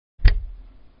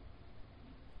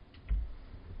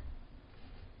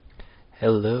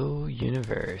Hello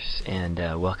universe, and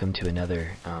welcome to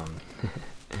another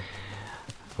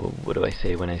what do I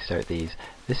say when I start these?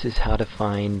 This is how to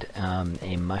find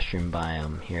a mushroom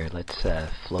biome. Here, let's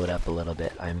float up a little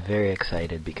bit. I'm very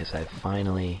excited because I've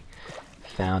finally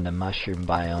found a mushroom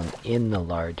biome in the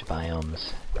large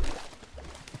biomes,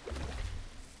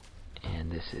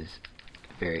 and this is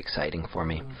very exciting for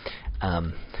me. Let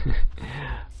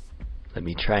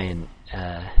me try and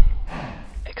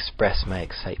express my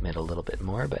excitement a little bit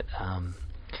more, but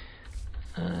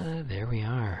there we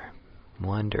are.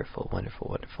 Wonderful, wonderful,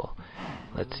 wonderful.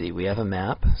 Let's see, we have a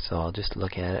map, so I'll just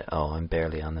look at it. Oh, I'm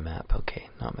barely on the map. Okay,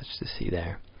 not much to see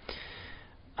there.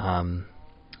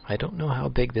 I don't know how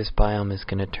big this biome is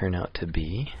going to turn out to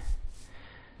be.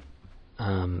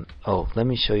 Oh, let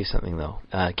me show you something though.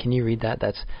 Can you read that?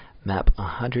 That's map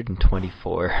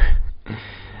 124.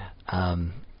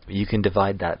 You can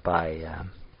divide that by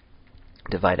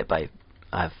divide it by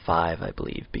 5, I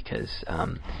believe, because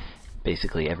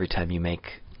basically every time you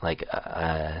make like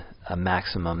a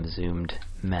maximum zoomed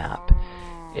map,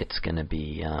 it's gonna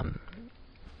be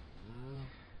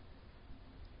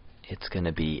it's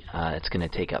gonna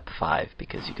take up 5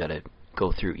 because you gotta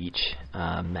go through each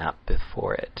map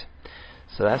before it.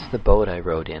 So that's the boat I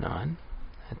rode in on.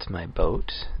 That's my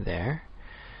boat there,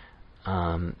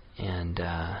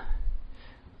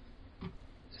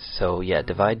 so yeah,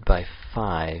 divide by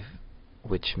 5,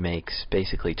 which makes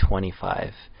basically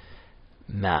 25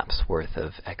 maps worth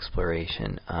of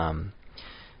exploration,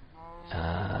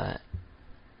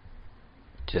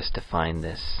 just to find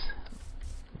this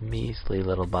measly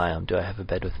little biome. Do I have a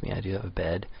bed with me? I do have a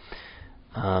bed.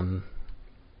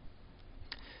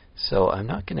 So I'm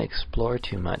not going to explore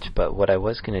too much, but what I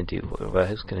was going to do, what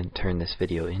I was going to turn this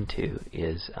video into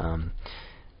is I'm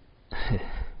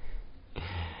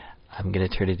going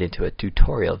to turn it into a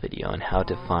tutorial video on how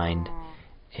to find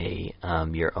a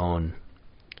your own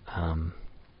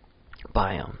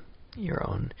biome, your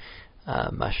own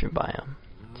mushroom biome.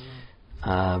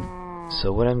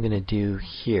 So what I'm going to do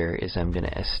here is I'm going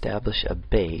to establish a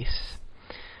base,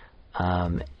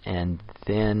 and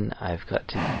then I've got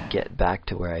to get back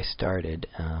to where I started.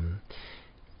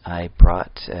 I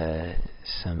brought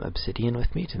some obsidian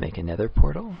with me to make a nether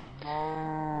portal.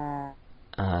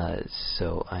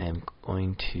 So I am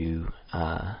going to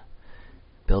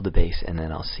build a base, and then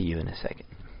I'll see you in a second.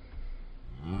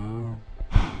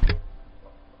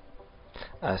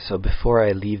 So before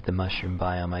I leave the mushroom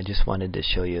biome, I just wanted to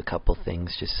show you a couple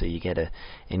things, just so you get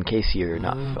in case you're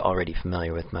not already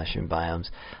familiar with mushroom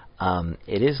biomes.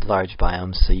 It is large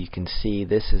biomes, so you can see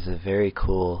this is a very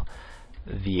cool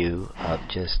view of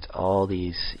just all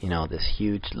these, this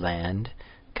huge land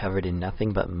covered in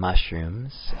nothing but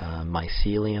mushrooms,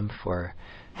 mycelium for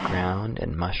ground,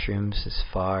 and mushrooms as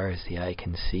far as the eye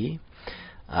can see.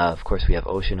 Of course we have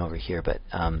ocean over here, but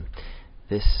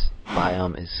this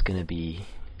biome is going to be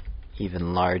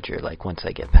even larger, like once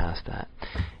I get past that.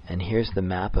 And here's the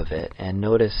map of it, and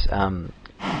notice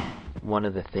one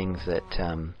of the things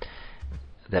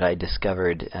that I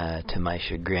discovered to my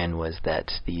chagrin was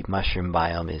that the mushroom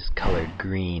biome is colored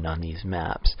green on these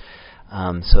maps.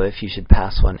 So if you should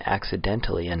pass one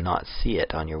accidentally and not see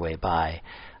it on your way by,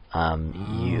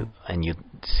 you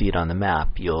see it on the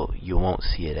map, you won't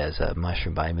see it as a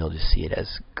mushroom biome, you'll just see it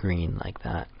as green like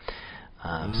that.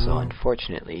 So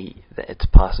unfortunately, it's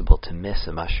possible to miss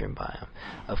a mushroom biome.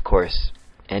 Of course,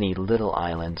 any little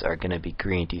islands are going to be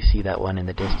green. Do you see that one in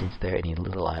the distance there? Any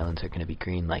little islands are going to be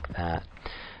green like that.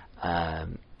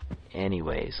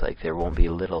 Anyways, like there won't be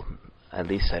little, at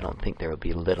least I don't think there will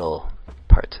be little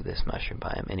parts of this mushroom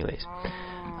biome. Anyways,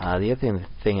 the other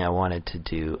thing I wanted to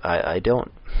do, I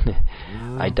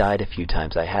died a few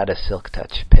times. I had a silk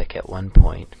touch pick at one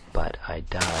point, but I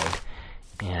died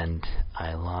and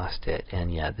I lost it.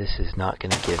 And yeah, this is not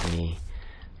going to give me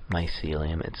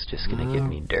mycelium, it's just going to give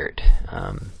me dirt.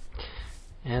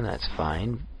 And that's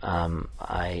fine.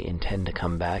 I intend to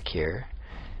come back here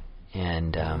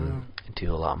and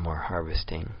do a lot more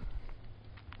harvesting.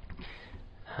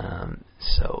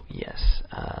 So yes,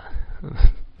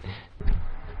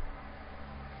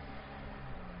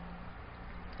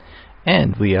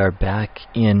 and we are back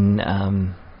in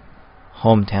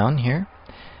hometown here.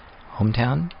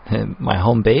 Hometown, my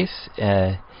home base,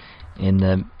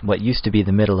 in what used to be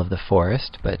the middle of the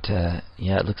forest, but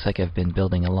yeah, it looks like I've been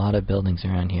building a lot of buildings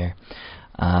around here.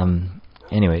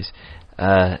 Anyways,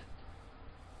 the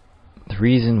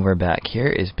reason we're back here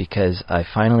is because I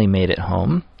finally made it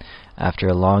home after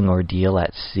a long ordeal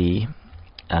at sea,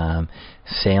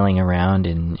 sailing around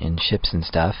in ships and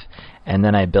stuff, and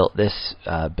then I built this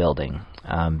building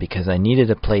because I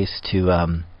needed a place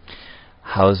to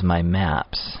house my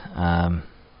maps.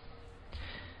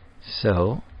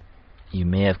 So you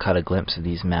may have caught a glimpse of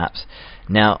these maps.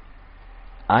 Now,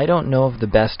 I don't know of the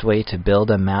best way to build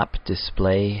a map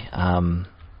display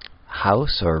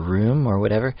house or room or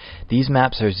whatever. These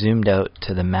maps are zoomed out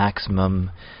to the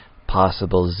maximum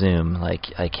possible zoom. Like,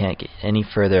 I can't get any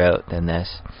further out than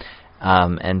this.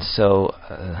 And so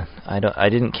I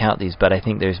didn't count these, but I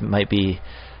think there's might be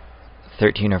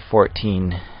 13 or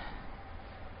 14,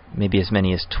 maybe as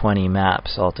many as 20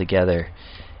 maps altogether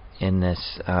in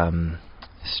this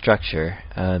structure.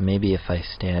 Maybe if I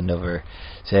stand over,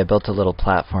 say I built a little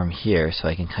platform here so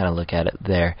I can kind of look at it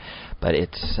there, but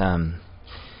it's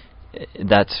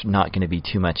that's not going to be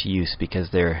too much use because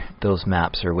those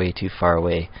maps are way too far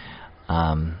away.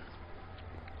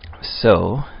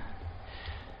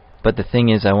 But the thing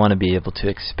is, I want to be able to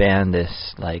expand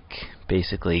this, like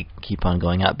basically keep on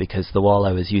going up, because the wall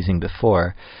I was using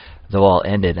before, the wall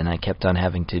ended and I kept on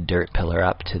having to dirt pillar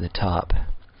up to the top,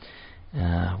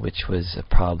 which was a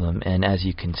problem. And as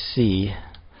you can see,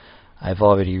 I've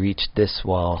already reached this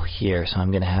wall here, so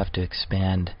I'm going to have to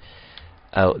expand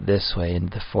out this way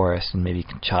into the forest, and maybe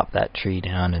can chop that tree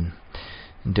down and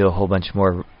do a whole bunch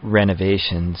more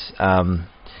renovations.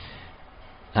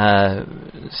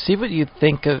 See what you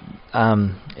think of,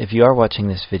 if you are watching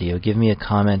this video, give me a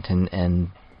comment and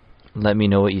let me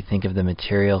know what you think of the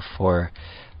material for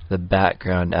the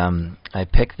background. I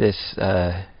picked this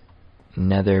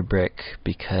nether brick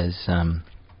because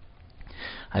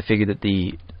I figured that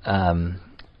the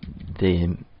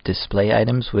display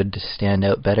items would stand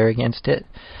out better against it.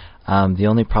 The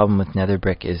only problem with nether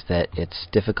brick is that it's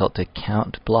difficult to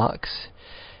count blocks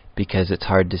because it's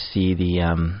hard to see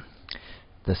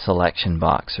the selection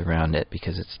box around it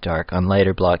because it's dark. On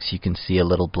lighter blocks you can see a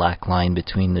little black line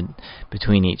between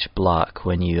each block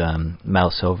when you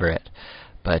mouse over it,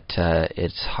 but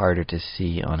it's harder to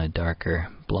see on a darker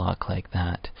block like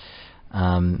that.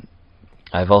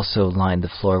 I've also lined the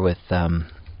floor with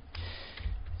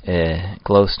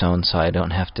glowstone, so I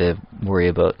don't have to worry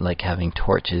about like having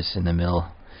torches in the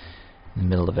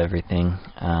middle of everything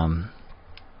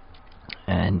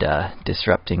and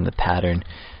disrupting the pattern,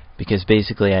 because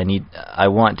basically I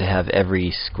want to have every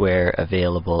square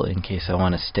available in case I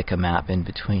want to stick a map in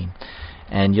between.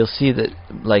 And you'll see that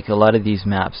like a lot of these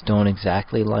maps don't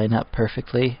exactly line up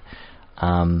perfectly.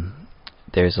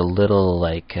 There's a little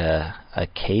like a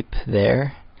cape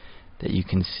there that you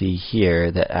can see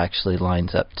here that actually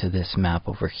lines up to this map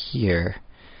over here,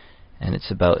 and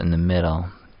it's about in the middle.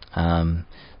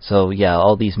 So yeah,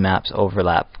 all these maps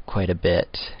overlap quite a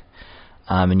bit.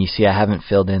 And you see I haven't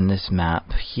filled in this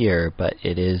map here, but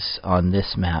it is on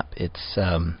this map. It's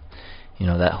you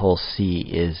know, that whole sea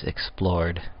is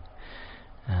explored.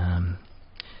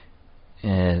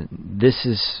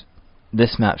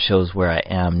 This map shows where I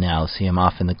am now. See, I'm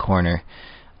off in the corner.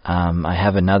 I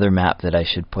have another map that I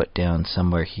should put down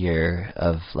somewhere here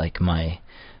of like my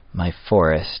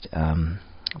forest,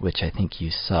 which I think you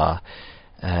saw.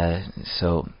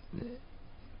 So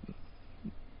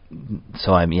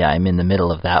I'm in the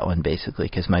middle of that one basically,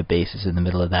 because my base is in the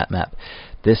middle of that map.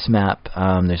 This map,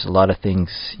 there's a lot of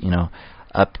things, you know,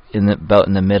 up in about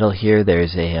in the middle here.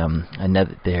 There's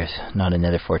there's not a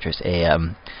nether fortress,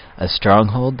 a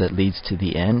stronghold that leads to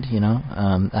the end. You know,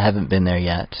 I haven't been there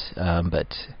yet,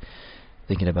 but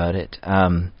thinking about it.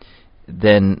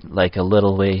 Then, like a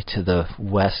little way to the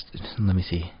west, let me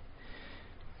see,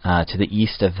 to the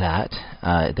east of that,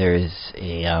 there is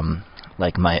a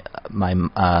like my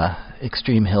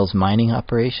Extreme Hills mining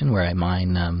operation where I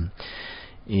mine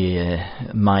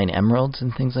emeralds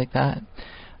and things like that.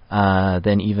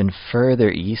 Then even further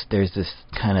east, there's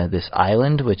this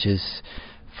island which is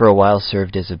for a while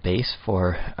served as a base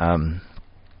for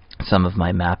some of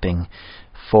my mapping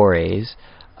forays.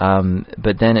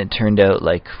 But then it turned out,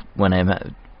 like when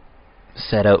I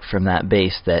set out from that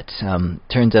base, that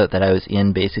turns out that I was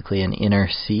in basically an inner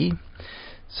sea.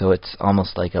 So it's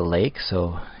almost like a lake.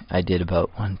 So I did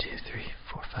about 1, 2, 3,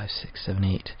 4, 5, 6, 7,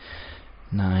 8,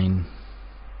 9,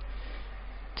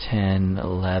 10,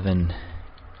 11,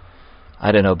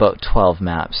 I don't know, about 12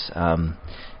 maps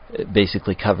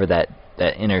basically cover that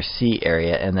inner sea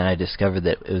area, and then I discovered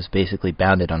that it was basically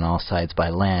bounded on all sides by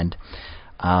land.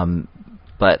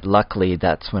 But luckily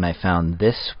that's when I found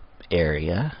this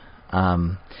area,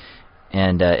 and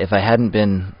if I hadn't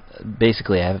been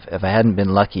if I hadn't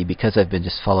been lucky, because I've been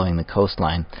just following the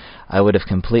coastline, I would have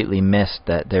completely missed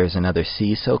that there's another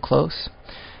sea so close.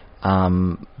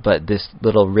 But this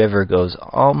little river goes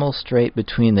almost right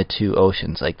between the two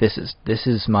oceans. Like this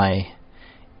is my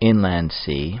inland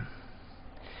sea,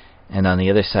 and on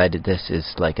the other side of this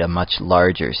is like a much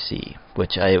larger sea,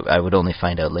 which I would only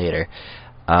find out later.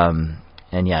 And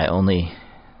yeah, I only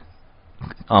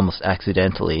almost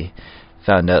accidentally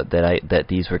found out that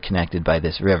these were connected by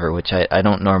this river, which I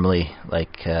don't normally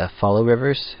follow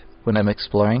rivers when I'm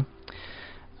exploring.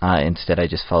 Instead, I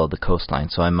just followed the coastline,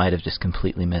 so I might have just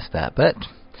completely missed that. But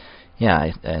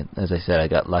yeah, as I said, I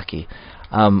got lucky.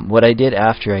 What I did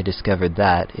after I discovered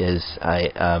that is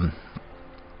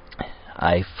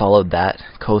I followed that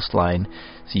coastline,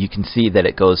 so you can see that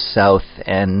it goes south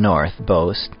and north,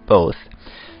 both.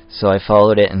 So I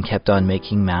followed it and kept on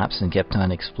making maps and kept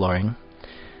on exploring.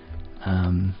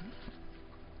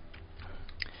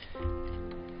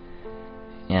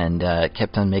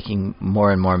 Kept on making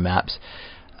more and more maps.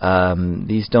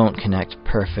 These don't connect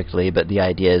perfectly, but the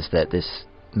idea is that this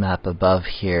map above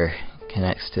here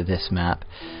connects to this map.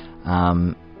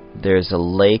 There's a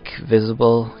lake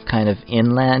visible kind of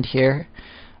inland here.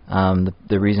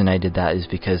 The reason I did that is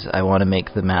because I want to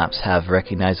make the maps have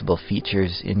recognizable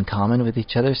features in common with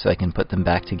each other so I can put them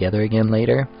back together again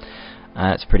later.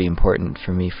 It's pretty important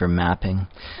for me for mapping.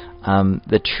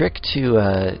 The trick to,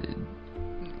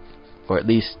 or at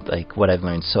least like what I've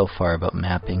learned so far about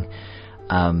mapping,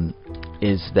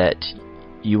 is that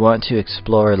you want to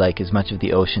explore like as much of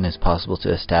the ocean as possible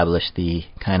to establish the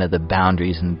kind of the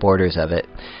boundaries and borders of it,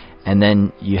 and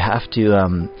then you have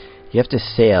to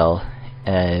sail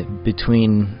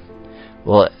between,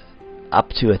 well, up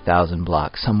to 1,000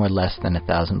 blocks, somewhere less than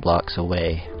 1,000 blocks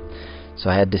away. So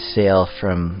I had to sail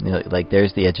from, like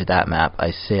there's the edge of that map.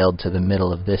 I sailed to the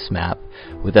middle of this map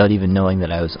without even knowing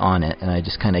that I was on it, and I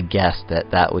just kind of guessed that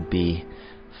that would be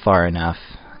far enough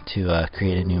to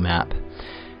create a new map.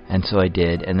 And so I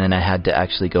did, and then I had to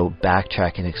actually go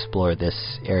backtrack and explore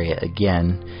this area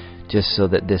again, just so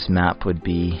that this map would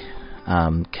be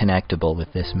connectable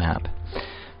with this map.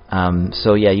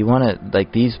 So yeah, you want to,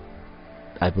 like these,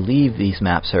 I believe these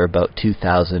maps are about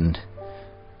 2,000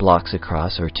 blocks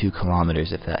across, or 2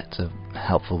 kilometers, if that's a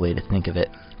helpful way to think of it.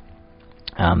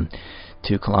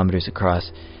 2 kilometers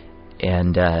across,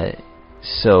 and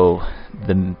so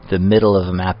the middle of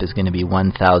a map is going to be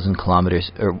 1,000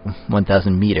 kilometers, or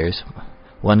 1,000 meters,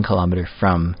 1 kilometer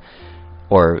from,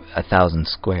 or 1,000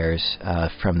 squares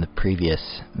from the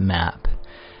previous map.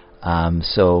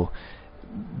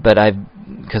 But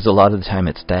because a lot of the time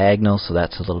it's diagonal, so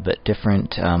that's a little bit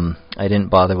different. I didn't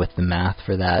bother with the math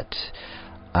for that,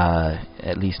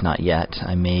 at least not yet.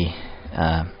 I may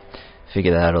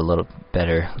figure that out a little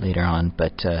better later on,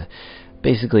 but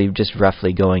basically just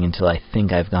roughly going until I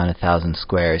think I've gone 1,000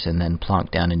 squares, and then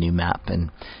plonk down a new map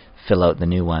and fill out the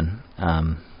new one.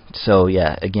 So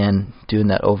yeah, again, doing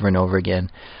that over and over again.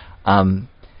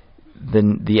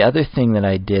 The other thing that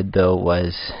I did though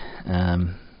was,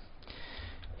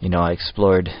 I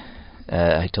explored.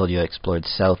 I told you I explored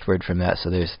southward from that. So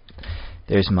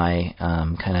there's my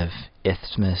kind of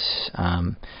isthmus.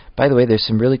 By the way, there's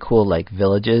some really cool like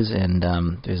villages, and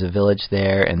there's a village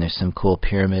there, and there's some cool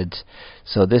pyramids.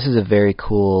 So this is a very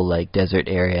cool like desert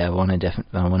area. I want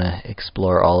to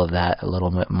explore all of that a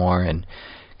little bit more and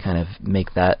kind of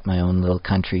make that my own little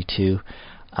country too.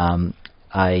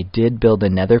 I did build a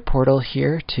nether portal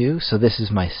here too. So this is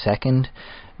my second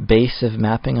base of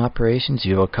mapping operations.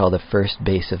 You will recall the first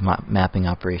base of mapping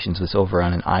operations was over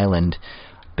on an island,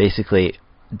 basically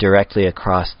directly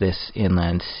across this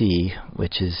inland sea,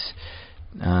 which is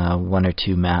 1 or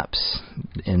 2 maps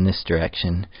in this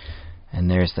direction, and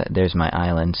there's my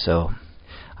island. So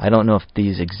I don't know if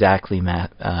these exactly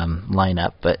line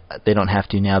up, but they don't have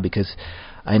to now, because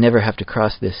I never have to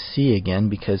cross this sea again,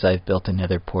 because I've built a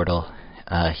nether portal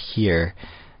here,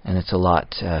 and it's a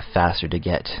lot faster to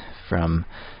get from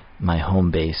my home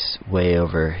base way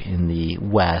over in the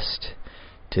west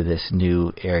to this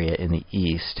new area in the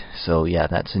east. So yeah,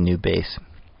 that's a new base.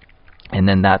 And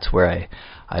then that's where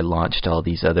I launched all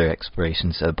these other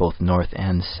explorations, both north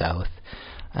and south.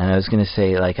 And I was going to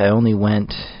say, like, I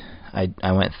went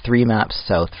 3 maps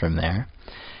south from there,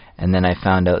 and then I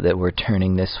found out that we're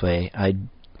turning this way.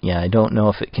 I don't know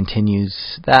if it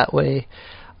continues that way.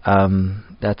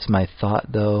 That's my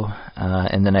thought though.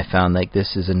 And then I found like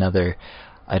this is another,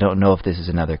 I don't know if this is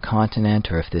another continent,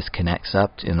 or if this connects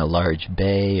up in a large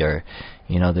bay, or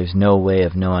there's no way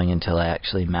of knowing until I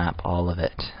actually map all of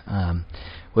it.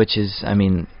 Which is, I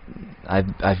mean,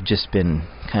 I've just been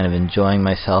kind of enjoying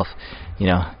myself.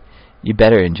 You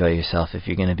better enjoy yourself if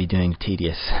you're going to be doing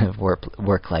tedious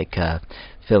work like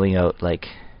filling out like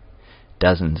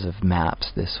dozens of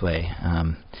maps this way,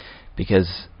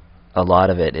 because a lot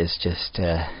of it is just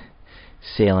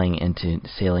sailing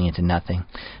into nothing.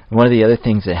 And one of the other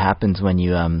things that happens when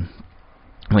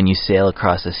you sail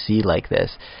across a sea like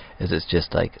this is it's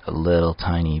just like a little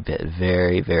tiny bit,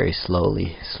 very, very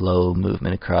slow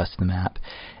movement across the map.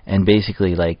 And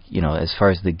basically, like, you know, as far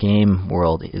as the game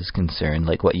world is concerned,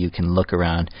 like what you can look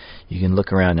around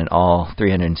in all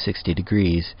 360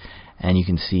 degrees, and you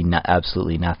can see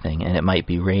absolutely nothing. And it might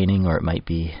be raining, or it might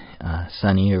be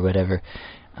sunny, or whatever.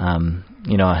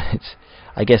 You know,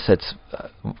 I guess that's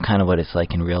kind of what it's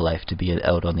like in real life to be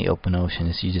out on the open ocean,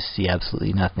 is you just see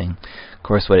absolutely nothing. Of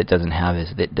course, what it doesn't have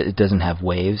is it doesn't have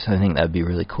waves. I think that would be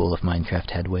really cool if Minecraft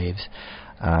had waves.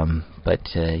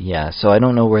 Yeah, so I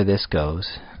don't know where this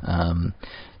goes.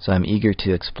 So I'm eager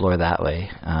to explore that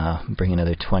way. Bring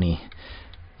another 20,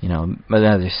 you know,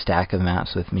 another stack of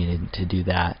maps with me to do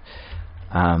that.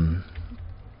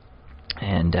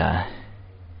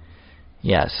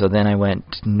 Yeah, so then I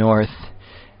went north,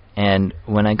 and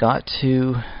when I got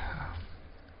to,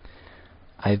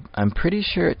 I'm pretty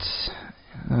sure it's,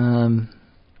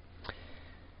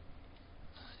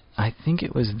 I think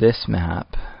it was this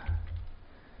map.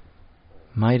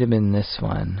 Might have been this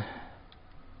one.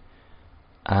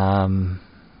 I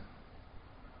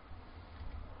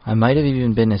might have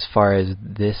even been as far as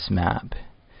this map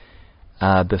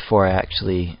before I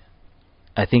actually,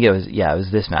 I think it was, yeah, it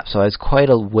was this map. So I was quite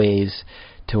a ways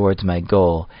towards my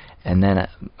goal, and then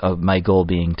my goal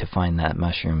being to find that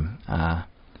mushroom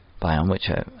biome, which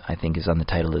I think is on the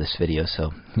title of this video,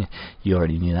 so you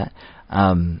already knew that.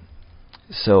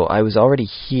 So I was already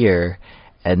here,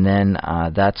 and then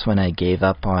that's when I gave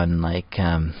up on, like,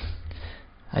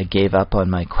 I gave up on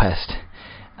my quest.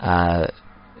 Well,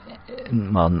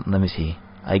 let me see.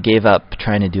 I gave up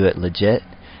trying to do it legit,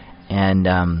 and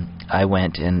I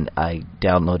went and I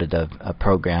downloaded a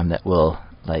program that will,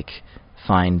 like,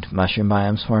 find mushroom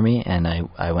biomes for me, and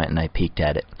I went and I peeked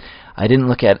at it. I didn't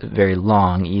look at it very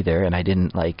long either, and I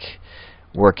didn't, like,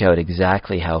 work out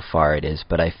exactly how far it is,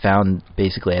 but I found,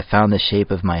 basically, I found the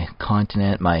shape of my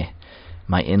continent, my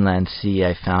inland sea.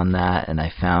 I found that, and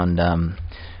I found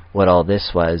what all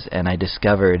this was, and I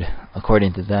discovered,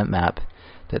 according to that map,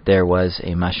 that there was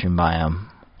a mushroom biome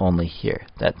only here.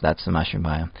 That's the mushroom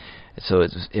biome. So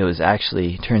it was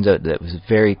actually, turns out that it was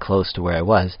very close to where I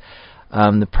was.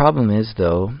 The problem is,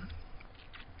 though,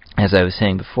 as I was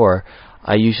saying before,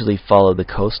 I usually follow the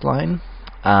coastline,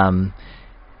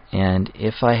 and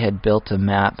if I had built a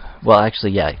map, well,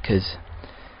 actually, yeah, because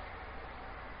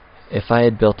if I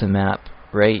had built a map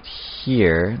right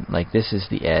here, like this is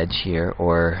the edge here,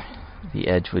 or the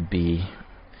edge would be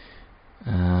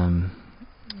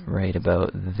right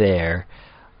about there,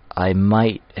 I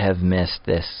might have missed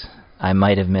this. I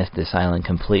might have missed this island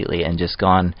completely and just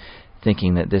gone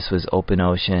thinking that this was open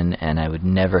ocean, and I would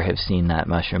never have seen that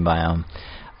mushroom biome.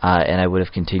 And I would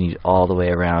have continued all the way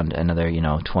around another, you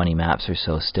know, 20 maps or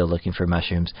so, still looking for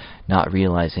mushrooms, not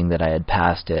realizing that I had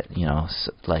passed it, you know,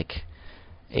 like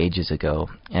ages ago.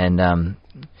 And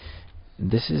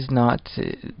this is not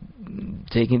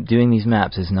doing these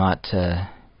maps is not. Well,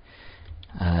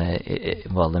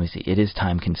 let me see. It is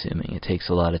time consuming. It takes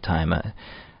a lot of time.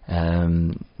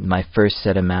 My first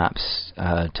set of maps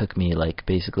took me like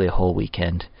basically a whole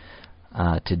weekend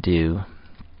to do.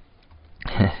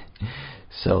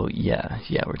 So yeah,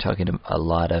 we're talking a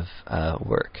lot of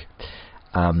work.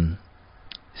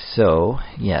 So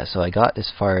yeah, so I got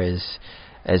as far as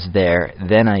there,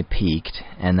 then I peeked,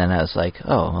 and then I was like,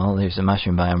 oh, well, there's a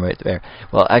mushroom biome right there.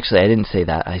 Well, actually, I didn't say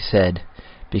that. I said,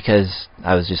 because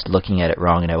I was just looking at it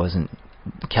wrong and I wasn't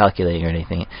calculating or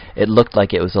anything, it looked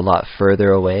like it was a lot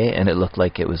further away, and it looked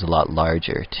like it was a lot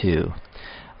larger too.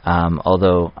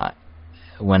 Although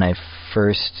when I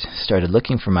first started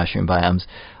looking for mushroom biomes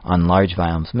on Large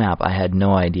Biomes map, I had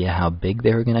no idea how big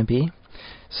they were going to be.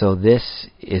 So this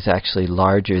is actually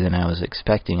larger than I was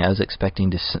expecting. I was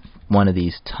expecting one of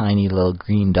these tiny little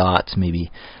green dots,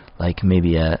 maybe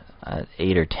a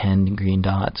 8 or 10 green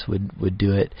dots would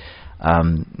do it.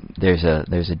 There's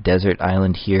a desert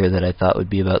island here that I thought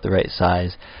would be about the right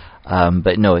size.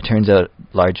 But no, it turns out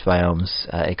Large Biomes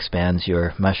expands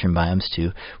your mushroom biomes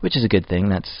too, which is a good thing.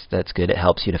 That's good. It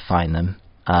helps you to find them.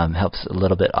 Helps a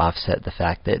little bit offset the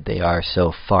fact that they are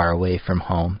so far away from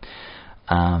home.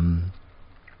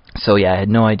 So yeah, I had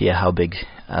no idea how big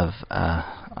of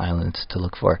islands to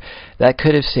look for. That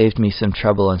could have saved me some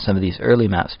trouble on some of these early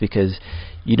maps, because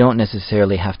you don't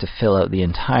necessarily have to fill out the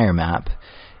entire map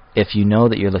if you know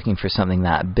that you're looking for something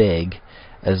that big,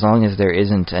 as long as there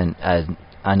isn't an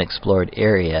unexplored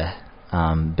area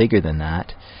bigger than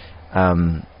that.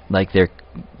 Like there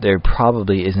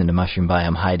probably isn't a mushroom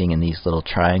biome hiding in these little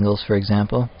triangles, for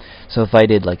example. So if I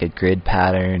did like a grid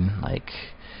pattern, like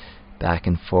back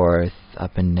and forth,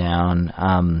 up and down,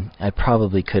 I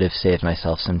probably could have saved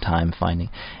myself some time finding.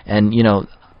 And you know,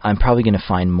 I'm probably going to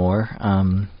find more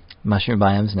mushroom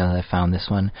biomes now that I found this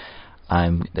one.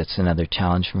 That's another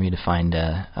challenge for me to find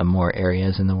more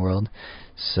areas in the world.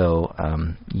 So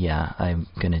yeah, I'm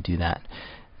going to do that,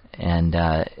 and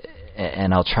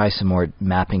I'll try some more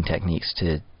mapping techniques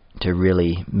to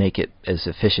really make it as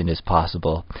efficient as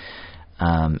possible,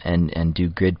 and do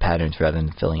grid patterns rather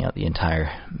than filling out the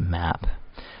entire map.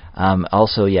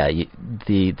 Also, yeah,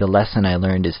 the lesson I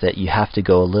learned is that you have to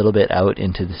go a little bit out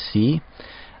into the sea.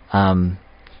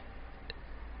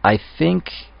 I think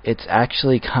it's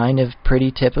actually kind of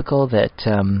pretty typical that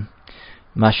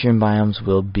mushroom biomes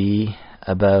will be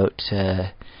about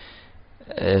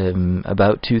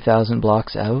 2,000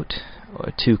 blocks out,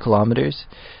 or 2 kilometers.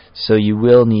 So you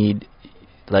will need,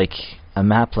 like, a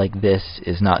map like this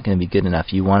is not going to be good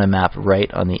enough. You want a map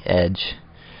right on the edge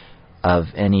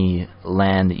of any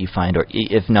land that you find, or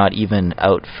if not even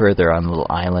out further on little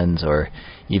islands, or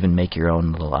even make your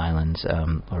own little islands,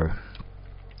 or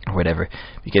whatever,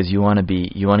 because you want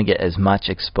to get as much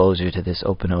exposure to this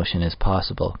open ocean as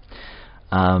possible.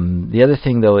 The other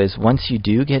thing, though, is once you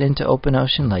do get into open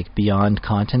ocean, like beyond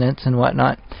continents and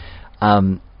whatnot,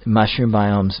 mushroom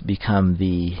biomes become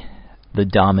the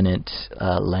dominant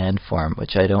landform,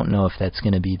 which I don't know if that's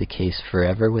going to be the case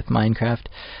forever with Minecraft,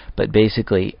 but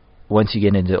basically, once you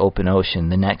get into open ocean,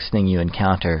 the next thing you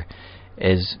encounter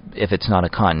is, if it's not a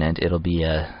continent, it'll be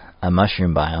a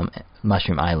mushroom biome,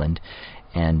 mushroom island,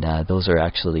 and those are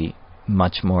actually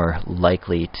much more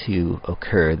likely to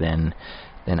occur than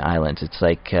islands. It's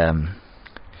like,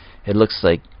 it looks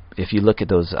like, if you look at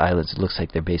those islands, it looks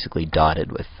like they're basically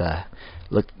dotted with,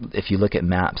 if you look at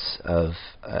maps of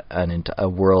a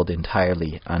world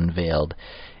entirely unveiled,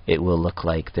 it will look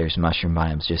like there's mushroom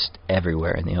biomes just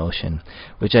everywhere in the ocean,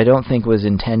 which I don't think was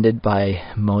intended by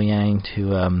Mojang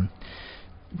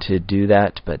to do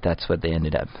that, but that's what they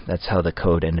ended up. That's how the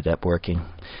code ended up working,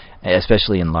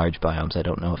 especially in large biomes. I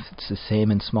don't know if it's the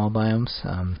same in small biomes.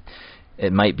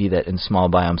 It might be that in small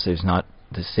biomes there's not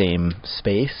the same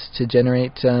space to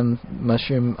generate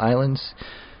mushroom islands,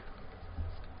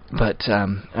 but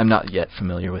I'm not yet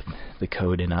familiar with the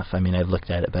code enough. I mean, I've looked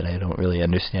at it, but I don't really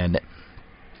understand it.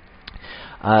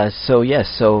 So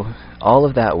yes, so all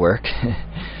of that work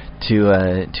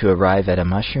to arrive at a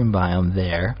mushroom biome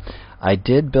there. I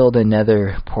did build a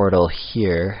nether portal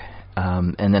here,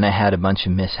 and then I had a bunch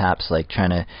of mishaps, like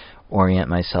trying to orient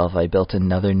myself. I built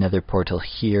another nether portal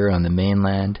here on the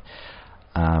mainland.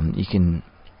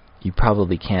 You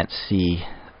probably can't see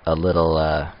a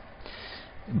little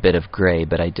bit of gray,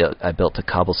 but I built a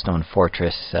cobblestone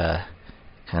fortress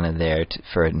kind of there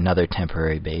for another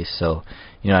temporary base. So,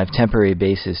 you know, I have temporary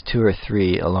bases 2 or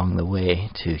 3 along the way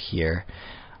to here,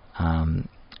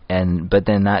 but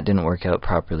then that didn't work out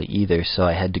properly either, so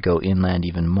I had to go inland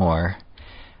even more,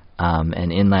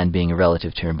 and inland being a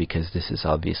relative term because this is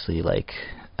obviously like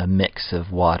a mix of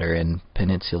water and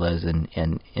peninsulas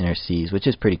and inner seas, which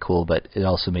is pretty cool, but it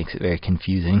also makes it very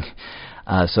confusing.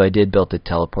 So I did build a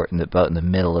teleport about in the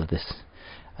middle of this,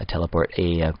 a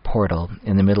portal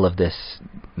in the middle of this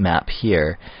map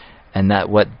here, and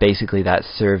what basically that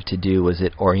served to do was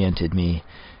it oriented me,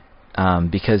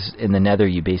 because in the nether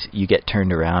you get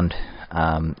turned around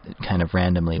kind of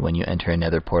randomly when you enter a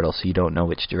nether portal, so you don't know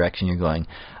which direction you're going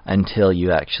until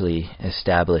you actually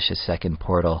establish a second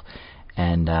portal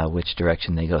and which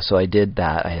direction they go. So I did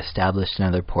that. I established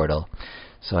another portal,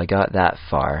 so I got that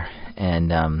far,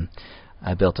 and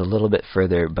I built a little bit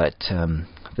further, but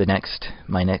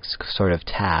my next sort of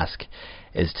task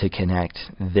is to connect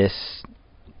this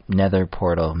nether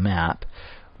portal map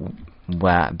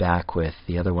back with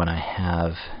the other one I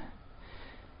have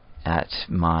at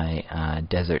my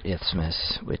desert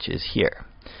isthmus, which is here.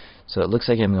 So it looks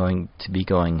like I'm going to be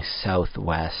going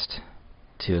southwest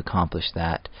to accomplish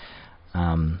that,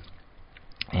 and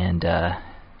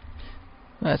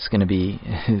that's going to be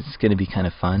kind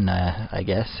of fun, I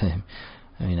guess.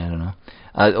 I mean, I don't know.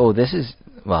 Oh, this is,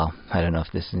 well, I don't know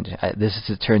if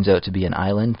it turns out to be an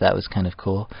island. That was kind of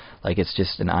cool. Like, it's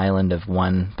just an island of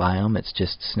one biome. It's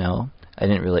just snow. I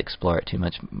didn't really explore it too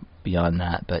much beyond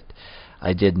that, but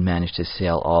I did manage to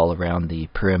sail all around the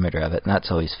perimeter of it, and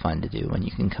that's always fun to do when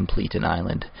you can complete an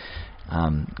island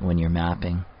when you're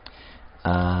mapping.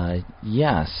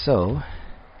 Yeah, so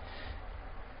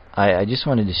I just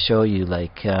wanted to show you,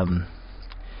 like, do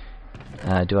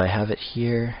I have it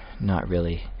here? Not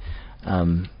really.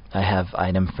 I have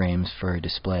item frames for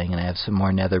displaying, and I have some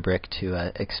more nether brick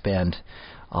to expand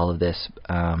all of this.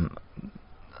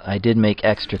 I did make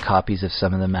extra copies of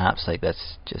some of the maps, like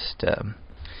that's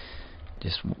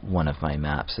just one of my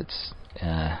maps. It's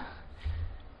I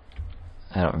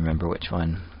don't remember which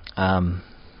one.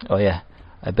 Oh yeah,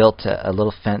 I built a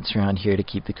little fence around here to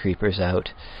keep the creepers out.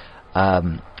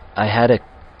 I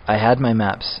had my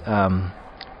maps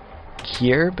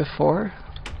here before.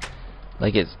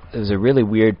 Like it was a really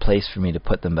weird place for me to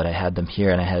put them, but I had them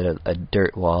here, and I had a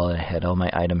dirt wall, and I had all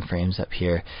my item frames up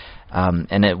here.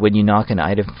 When you knock an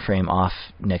item frame off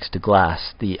next to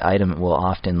glass, the item will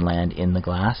often land in the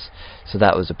glass, so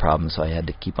that was a problem, so I had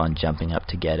to keep on jumping up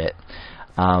to get it.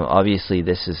 Obviously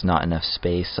this is not enough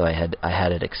space, so I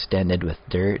had it extended with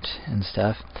dirt and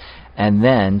stuff. And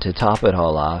then, to top it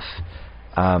all off,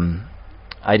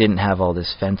 I didn't have all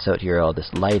this fence out here, all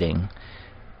this lighting,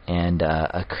 and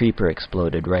a creeper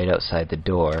exploded right outside the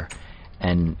door.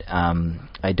 And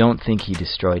I don't think he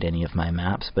destroyed any of my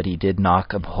maps, but he did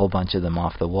knock a whole bunch of them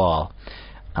off the wall.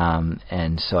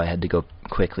 And so I had to go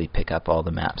quickly pick up all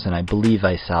the maps, and I believe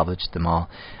I salvaged them all.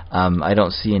 I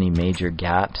don't see any major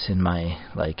gaps in my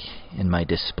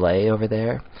display over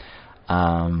there,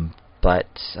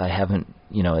 but I haven't,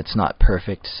 it's not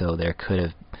perfect, so there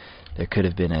could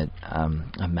have been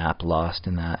a map lost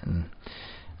in that, and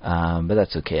but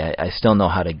that's okay. I still know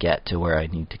how to get to where I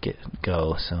need to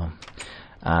go.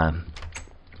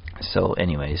 So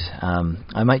anyways,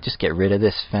 I might just get rid of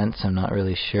this fence. I'm not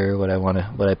really sure what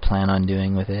I plan on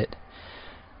doing with it.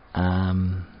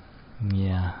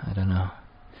 Yeah, I don't know,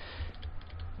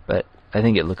 but I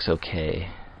think it looks okay.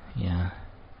 Yeah.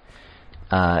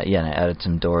 Yeah, and I added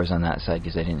some doors on that side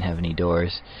because I didn't have any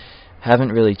doors.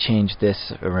 Haven't really changed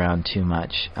this around too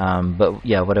much, but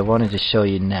yeah, what I wanted to show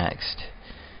you next.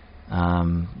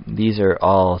 These are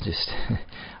all just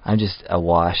I'm just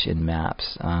awash in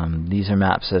maps. These are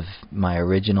maps of my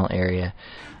original area.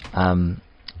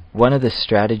 One of the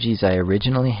strategies I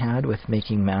originally had with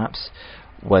making maps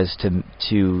was to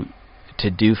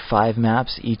do 5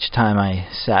 maps each time I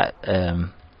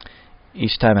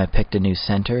picked a new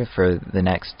center for the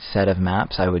next set of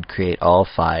maps. I would create all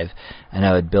 5, and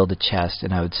I would build a chest,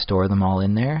 and I would store them all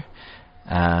in there,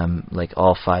 like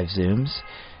all 5 zooms.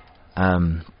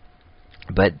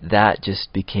 But that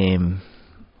just became,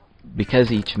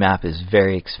 because each map is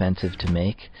very expensive to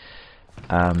make,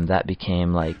 that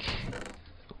became like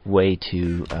way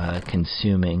too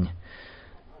consuming.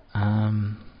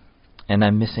 And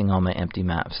I'm missing all my empty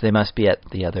maps. They must be at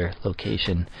the other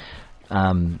location.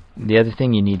 The other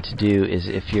thing you need to do is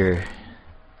if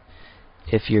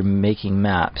you're making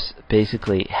maps,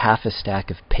 basically half a stack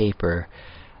of paper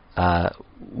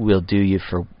will do you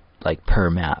for like per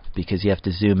map, because you have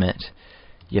to zoom it.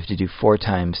 You have to do 4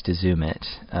 times to zoom it,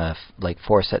 like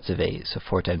 4 sets of 8, so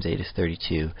 4 times 8 is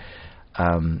 32.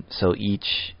 So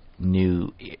each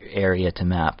new area to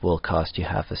map will cost you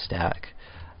half a stack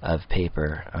of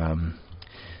paper.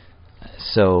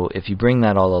 So if you bring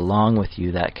that all along with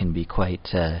you, that can be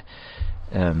quite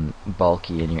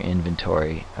bulky in your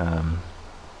inventory. Let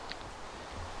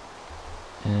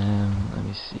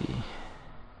me see.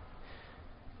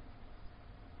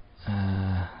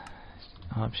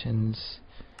 Options.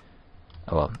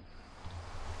 Oh well.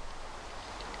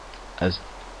 I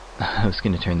was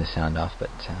going to turn the sound off, but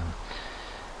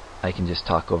I can just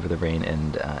talk over the rain,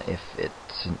 and if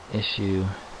it's an issue,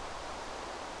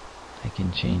 I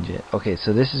can change it. Okay,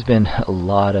 so this has been a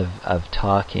lot of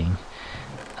talking,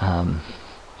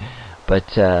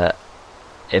 but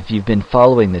if you've been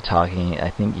following the talking,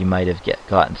 I think you might have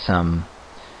gotten some.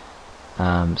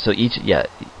 So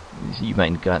you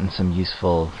might have gotten some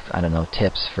useful, I don't know,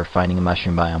 tips for finding a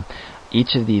mushroom biome.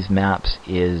 Each of these maps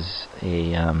is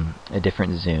a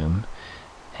different zoom,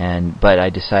 but I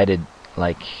decided,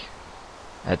 like,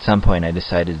 at some point I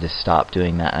decided to stop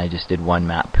doing that, and I just did 1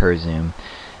 map per zoom.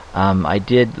 I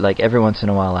did, like, every once in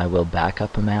a while I will back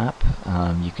up a map.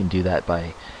 You can do that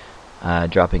by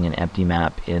dropping an empty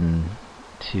map into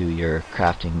your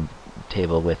crafting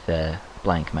table with a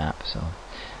blank map. So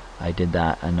I did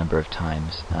that a number of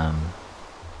times.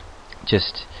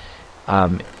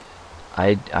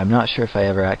 I'm not sure if I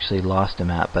ever actually lost a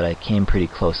map, but I came pretty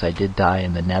close. I did die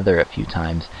in the nether a few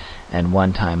times, and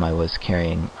one time I was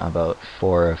carrying about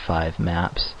 4 or 5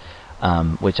 maps,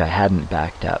 which I hadn't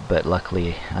backed up, but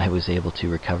luckily I was able to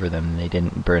recover them, and they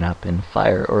didn't burn up in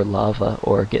fire or lava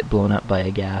or get blown up by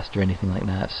a ghast or anything like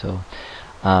that. So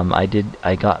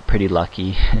I got pretty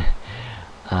lucky.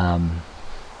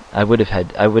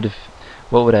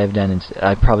 What would I have done instead?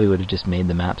 I probably would have just made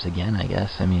the maps again, I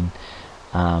guess. I mean,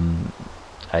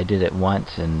 I did it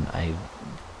once, and I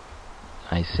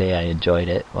say I enjoyed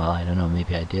it. Well, I don't know,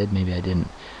 maybe I did, maybe I didn't.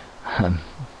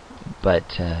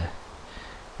 But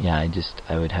yeah,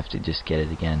 I would have to just get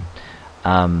it again.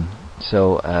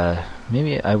 So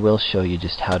maybe I will show you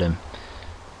just how to.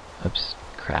 Oops,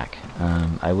 crack.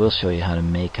 I will show you how to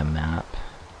make a map.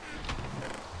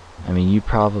 I mean, you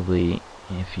probably,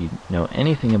 if you know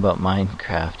anything about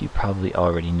Minecraft, you probably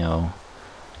already know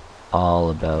all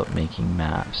about making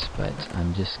maps, but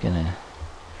I'm just gonna,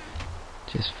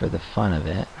 just for the fun of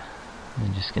it,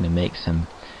 I'm just gonna make some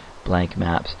blank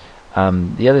maps.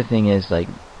 The other thing is, like,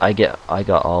 I got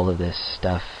all of this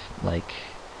stuff, like,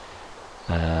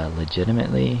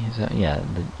 legitimately. Is that, yeah,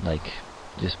 like,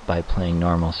 just by playing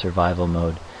normal survival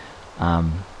mode.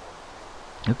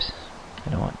 Oops, I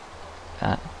don't want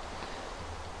that.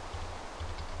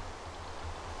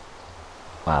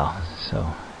 Wow.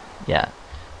 So yeah,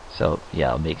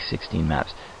 I'll make 16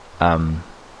 maps.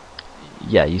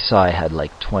 Yeah, you saw I had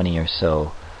like 20 or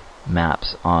so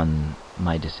maps on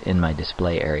my in my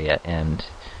display area, and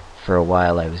for a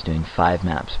while I was doing 5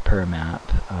 maps per map,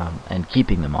 and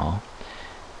keeping them all.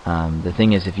 The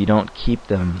thing is, if you don't keep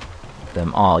them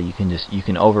all, you can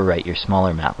overwrite your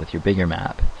smaller map with your bigger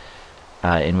map,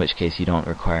 in which case you don't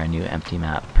require a new empty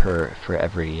map for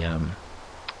every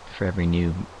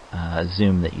new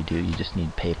zoom that you do. You just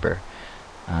need paper,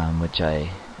 which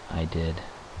I did.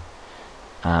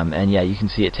 And yeah, you can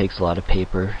see it takes a lot of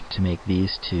paper to make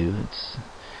these two. It's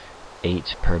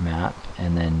 8 per map,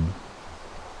 and then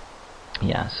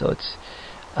yeah, so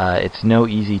it's no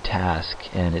easy task,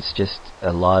 and it's just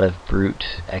a lot of brute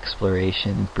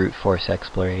force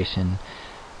exploration.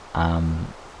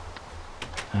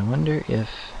 I wonder if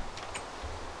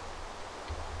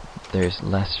there's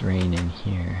less rain in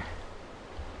here.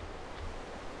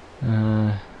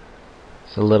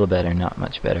 It's a little better, not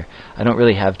much better. I don't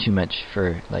really have too much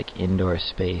for like indoor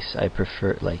space. I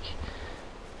prefer, like,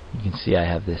 you can see I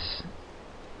have this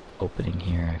opening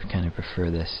here. I kind of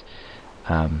prefer this.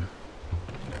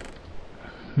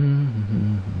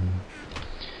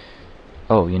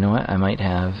 Oh, you know what? I might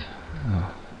have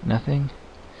nothing.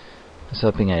 I was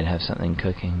hoping I'd have something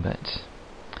cooking, but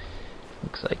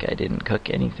looks like I didn't cook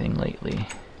anything lately.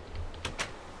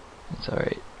 It's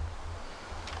alright.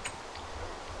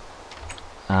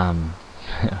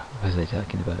 What was I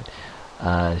talking about?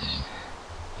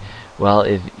 Well,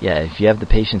 if you have the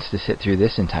patience to sit through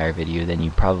this entire video, then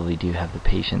you probably do have the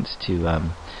patience to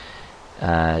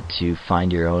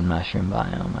find your own mushroom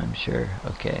biome, I'm sure.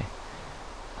 Okay.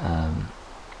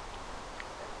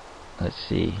 Let's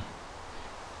see.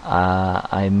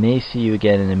 I may see you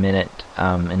again in a minute,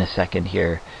 in a second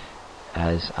here,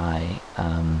 as I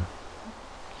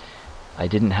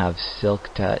didn't have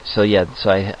silk touch. So yeah,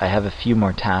 I have a few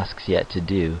more tasks yet to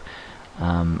do.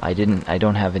 I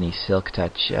don't have any silk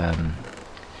touch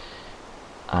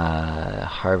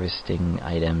harvesting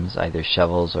items, either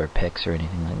shovels or picks or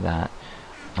anything like that.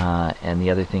 And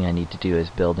the other thing I need to do is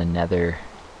build a nether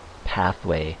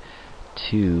pathway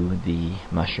to the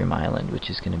mushroom island, which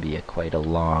is going to be quite a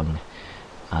long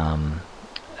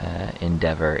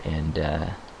endeavor, and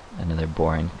another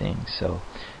boring thing. So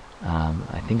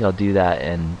I think I'll do that,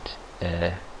 and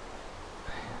I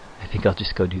think I'll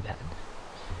just go do that.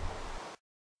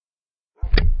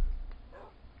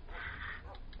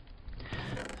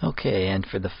 Okay, and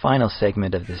for the final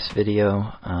segment of this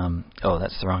video, oh,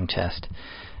 that's the wrong chest.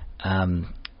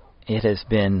 It has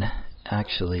been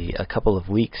actually a couple of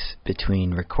weeks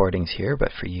between recordings here,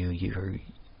 but for you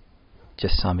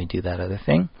just saw me do that other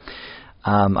thing.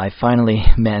 I finally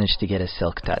managed to get a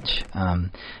silk touch.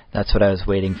 That's what I was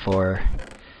waiting for.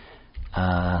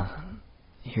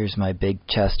 Here's my big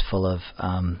chest full of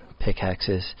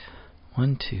pickaxes.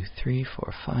 1, 2, 3,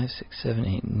 4, 5, 6, 7,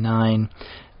 8, 9.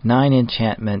 9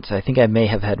 enchantments. I think I may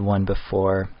have had one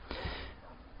before.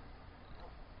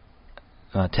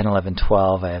 10, 11,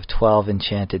 12. I have 12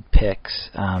 enchanted picks.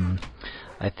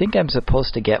 I think I'm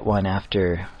supposed to get one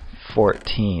after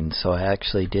 14, so I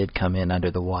actually did come in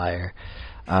under the wire.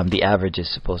 The average is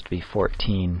supposed to be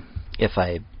 14, if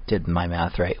I did my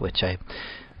math right, which I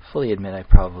fully admit I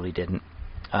probably didn't.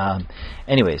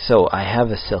 Anyway, so I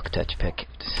have a silk touch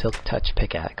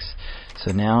pickaxe.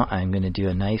 So now I'm going to do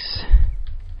a nice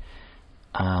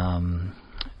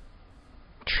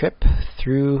trip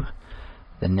through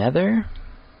the nether.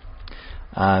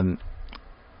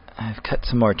 I've cut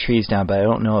some more trees down, but I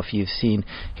don't know if you've seen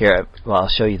here. Well, I'll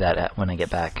show you that when I get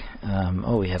back.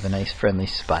 Oh, we have a nice friendly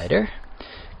spider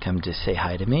come to say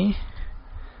hi to me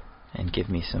and give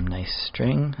me some nice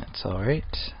string. That's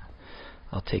alright.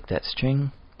 I'll take that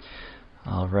string.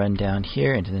 I'll run down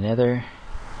here into the nether.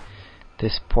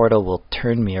 This portal will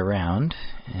turn me around,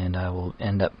 and I will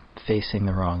end up facing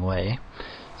the wrong way.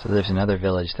 So there's another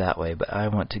village that way, but I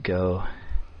want to go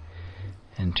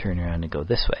and turn around and go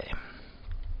this way.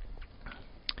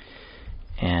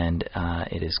 And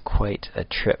it is quite a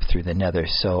trip through the nether,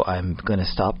 so I'm going to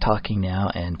stop talking now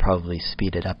and probably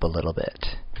speed it up a little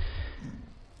bit.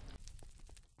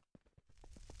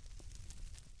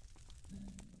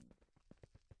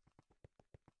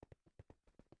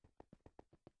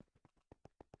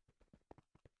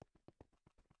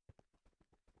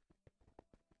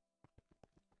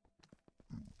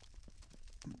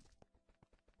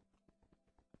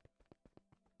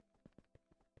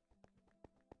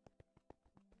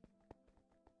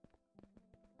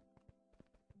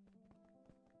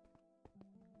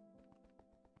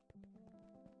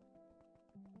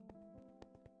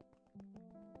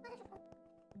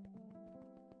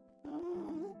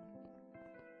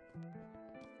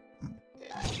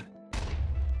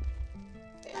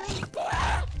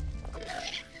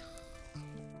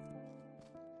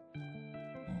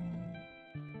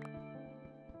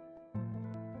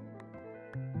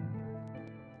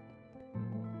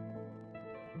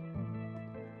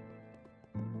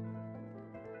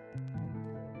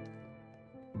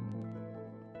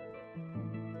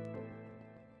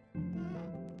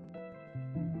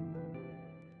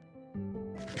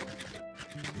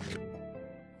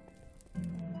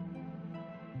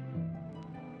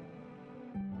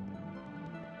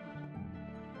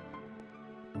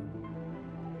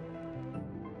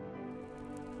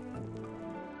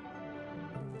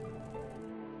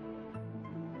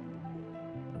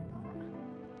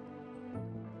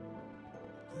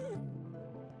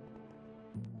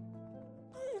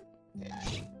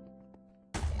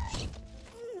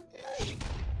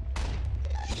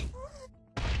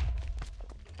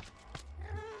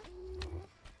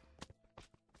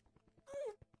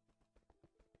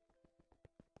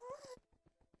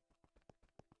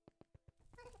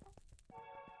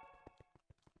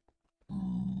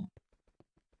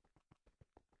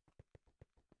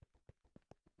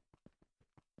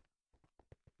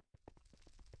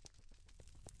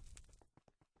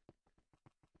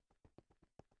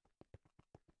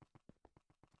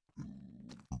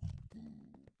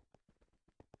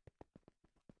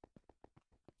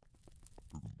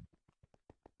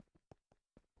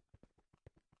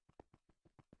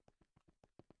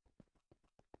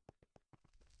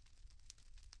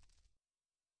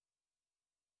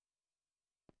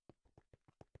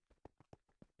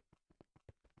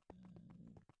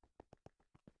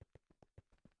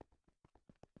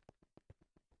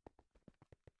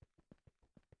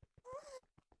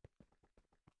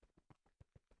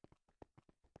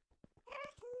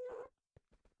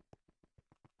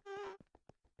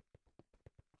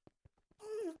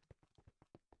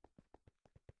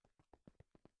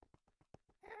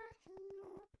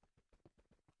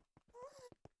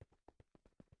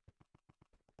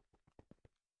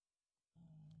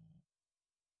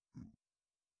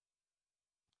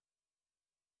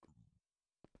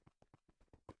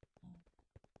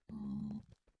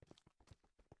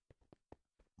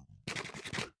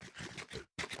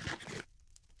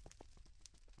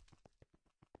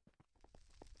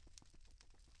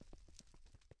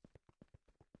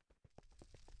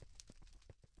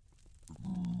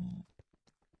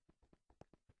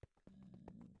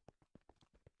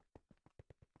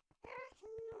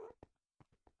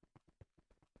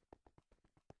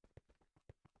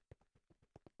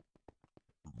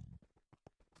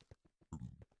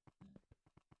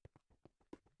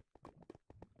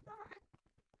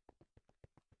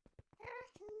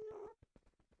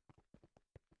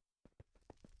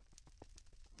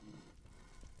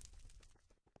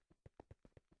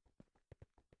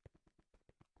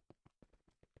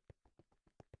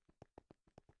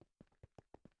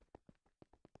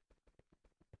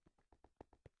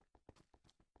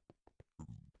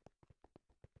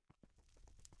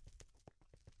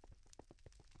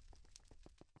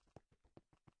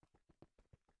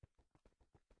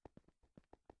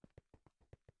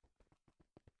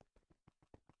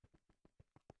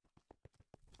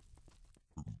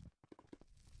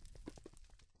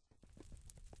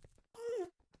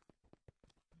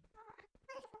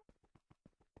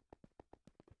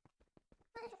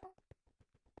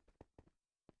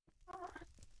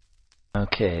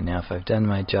 Okay, now if I've done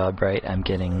my job right, I'm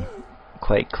getting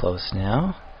quite close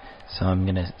now. So I'm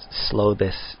going to slow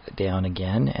this down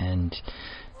again and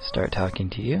start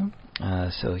talking to you.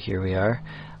 So here we are.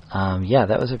 Yeah,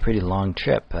 that was a pretty long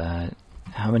trip.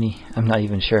 How many? I'm not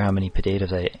even sure how many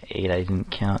potatoes I ate. I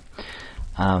didn't count.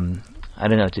 I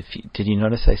don't know. Did you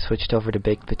notice I switched over to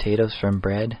baked potatoes from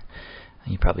bread?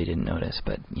 You probably didn't notice,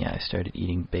 but yeah, I started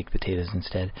eating baked potatoes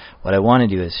instead. What I want to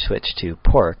do is switch to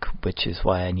pork, which is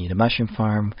why I need a mushroom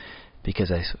farm,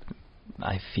 because I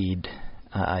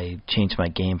changed my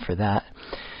game for that.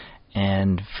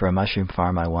 And for a mushroom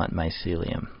farm, I want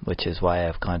mycelium, which is why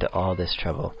I've gone to all this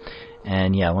trouble.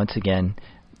 And yeah, once again,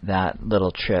 that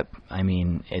little trip, I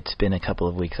mean, it's been a couple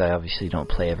of weeks. I obviously don't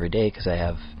play every day because I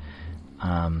have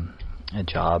a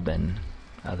job and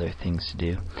other things to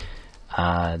do.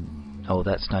 Oh,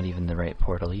 that's not even the right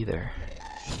portal either.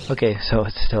 Okay, so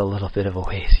it's still a little bit of a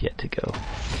ways yet to go.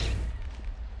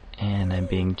 And I'm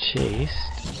being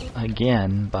chased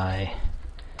again by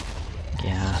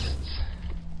ghasts.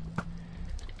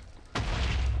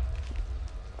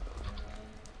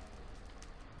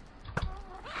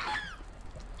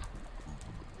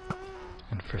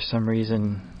 And for some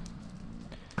reason...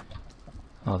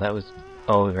 Oh, that was...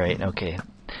 Oh, right, okay.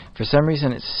 For some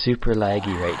reason it's super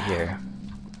laggy right here.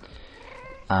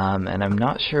 And I'm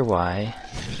not sure why.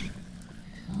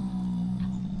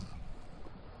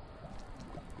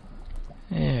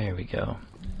 There we go.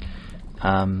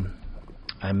 I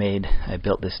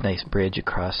built this nice bridge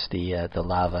across the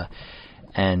lava,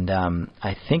 and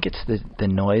I think it's the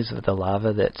noise of the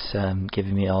lava that's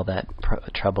giving me all that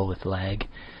trouble with lag.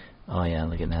 Oh yeah,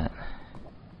 look at that.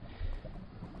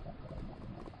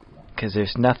 Because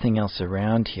there's nothing else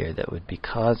around here that would be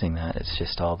causing that. It's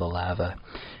just all the lava.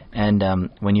 And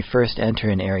when you first enter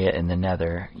an area in the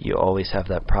Nether, you always have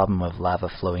that problem of lava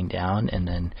flowing down, and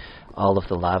then all of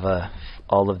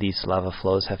these lava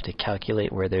flows have to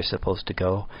calculate where they're supposed to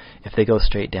go. If they go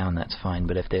straight down, that's fine,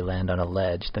 but if they land on a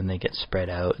ledge, then they get spread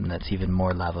out, and that's even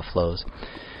more lava flows.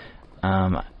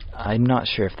 I'm not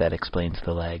sure if that explains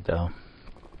the lag, though.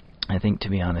 I think, to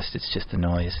be honest, it's just the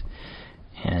noise,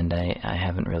 and I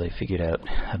haven't really figured out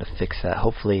how to fix that.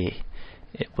 Hopefully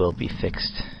it will be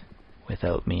fixed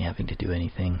without me having to do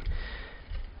anything.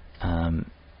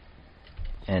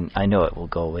 And I know it will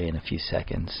go away in a few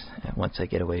seconds once I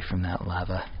get away from that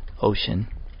lava ocean.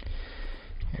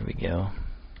 Here we go.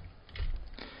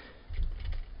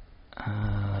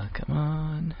 Come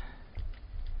on.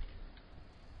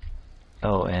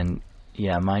 Oh, and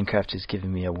yeah, Minecraft is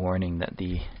giving me a warning that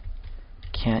the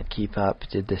can't keep up.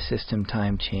 Did the system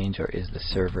time change, or is the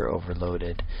server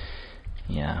overloaded?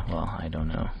 Yeah, well, I don't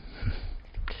know.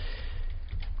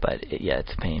 But yeah,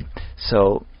 it's a pain.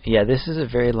 So yeah, this is a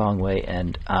very long way,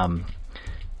 and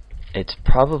it's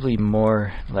probably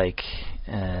more like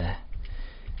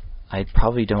I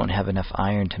probably don't have enough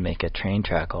iron to make a train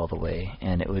track all the way,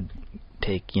 and it would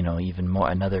take, you know, even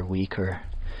more, another week or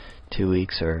 2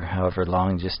 weeks or however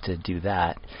long just to do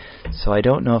that. So I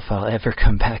don't know if I'll ever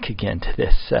come back again to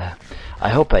this. I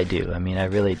hope I do. I mean, I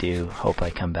really do hope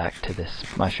I come back to this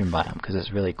mushroom biome, because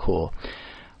it's really cool.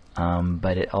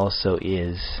 But it also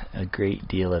is a great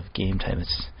deal of game time.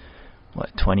 It's, what,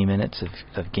 20 minutes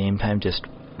of game time just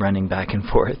running back and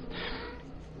forth.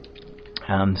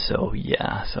 So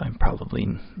yeah, so I'm probably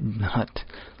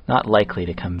not likely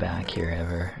to come back here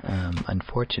ever,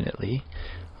 unfortunately.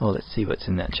 Well, let's see what's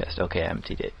in that chest. Okay, I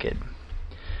emptied it. Good.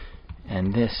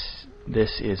 And this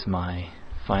is my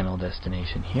final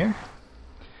destination here.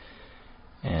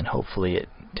 And hopefully it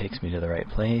takes me to the right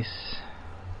place.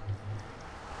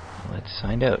 Let's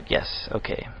find out. Yes,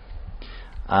 okay.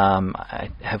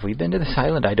 Have we been to this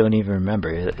island? I don't even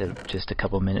remember. Just a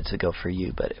couple minutes ago for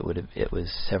you, but it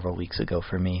was several weeks ago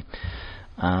for me.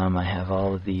 I have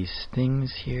all of these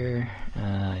things here.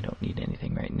 I don't need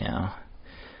anything right now,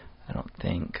 I don't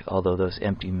think. Although those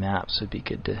empty maps would be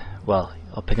good to... Well,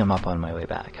 I'll pick them up on my way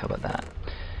back. How about that?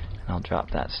 And I'll drop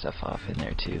that stuff off in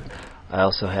there too. I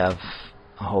also have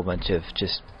a whole bunch of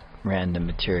just random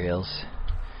materials.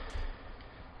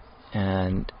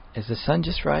 And is the sun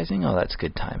just rising? Oh, that's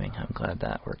good timing. I'm glad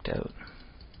that worked out.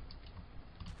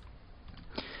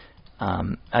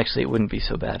 Actually, it wouldn't be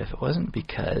so bad if it wasn't,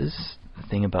 because the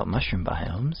thing about mushroom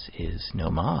biomes is no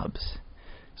mobs.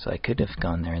 So I could have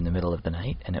gone there in the middle of the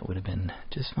night and it would have been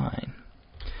just fine.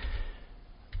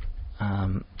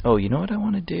 Oh, you know what I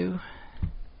want to do?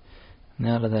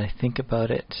 Now that I think about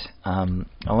it, I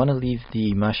want to leave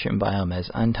the mushroom biome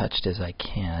as untouched as I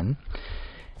can.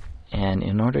 And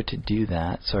in order to do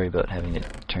that, sorry about having to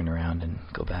turn around and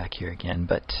go back here again,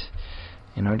 but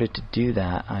in order to do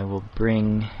that, I will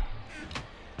bring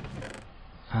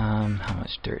How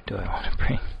much dirt do I want to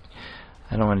bring?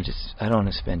 I don't want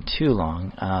to spend too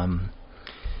long.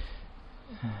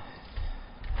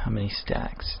 How many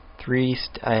stacks?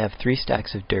 I have 3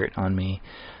 stacks of dirt on me.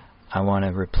 I want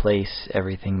to replace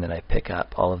everything that I pick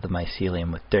up, all of the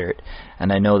mycelium, with dirt,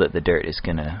 and I know that the dirt is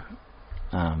gonna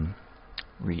the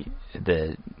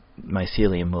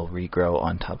mycelium will regrow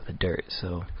on top of the dirt.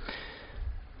 So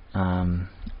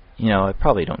you know, I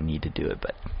probably don't need to do it,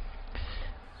 but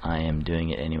I am doing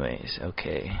it anyways.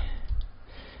 Okay.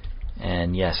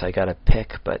 And yes, I got a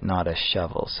pick, but not a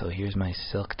shovel. So here's my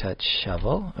Silk Touch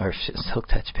shovel, or Silk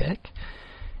Touch pick.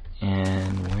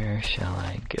 And where shall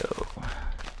I go?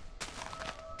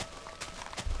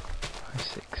 5,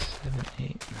 6, 7, 8,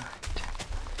 9, 10,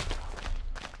 12,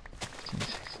 15,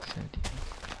 16, 17, 18.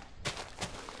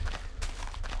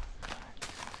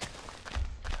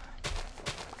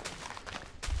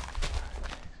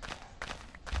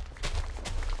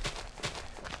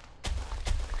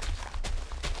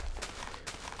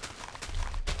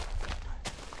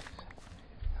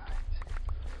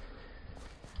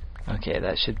 Okay,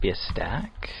 that should be a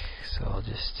stack, so I'll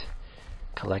just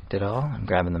collect it all. I'm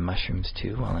grabbing the mushrooms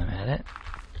too while I'm at it.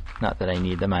 Not that I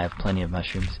need them, I have plenty of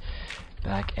mushrooms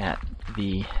back at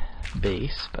the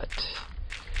base, but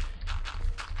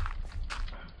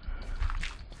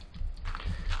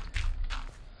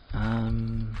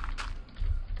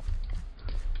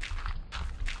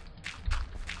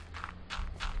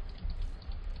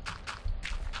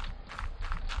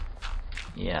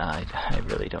yeah, I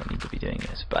really don't need to be doing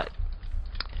this, but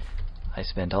I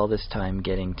spent all this time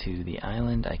getting to the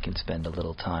island. I can spend a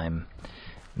little time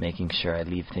making sure I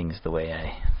leave things the way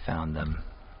I found them.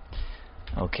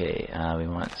 Okay, we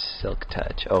want Silk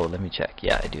Touch. Oh, let me check.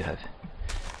 Yeah, I do have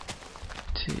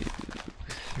 2, 3,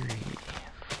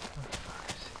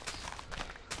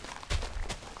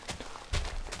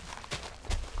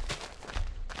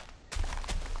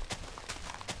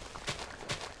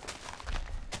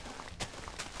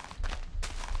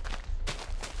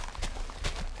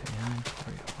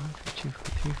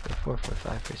 4, 5, 4,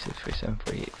 5, 4, 6, 47,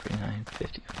 48, 49,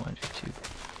 50, 51, 52,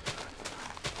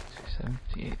 57,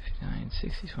 58, 59,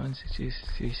 61, 62,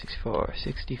 63, 64,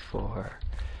 64.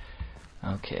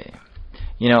 Okay.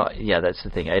 You know, yeah, that's the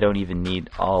thing. I don't even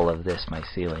need all of this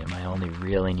mycelium. I only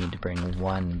really need to bring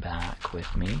 1 back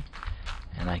with me,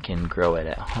 and I can grow it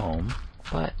at home.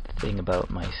 But the thing about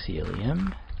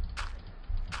mycelium,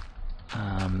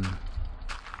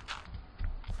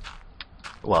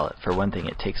 well, for one thing,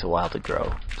 it takes a while to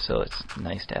grow, so it's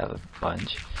nice to have a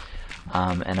bunch.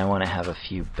 And I want to have a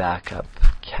few backup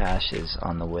caches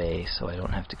on the way, so I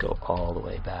don't have to go all the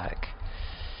way back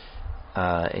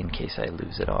in case I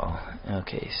lose it all.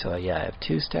 Okay, so yeah, I have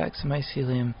 2 stacks of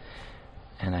mycelium,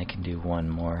 and I can do 1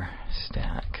 more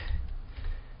stack.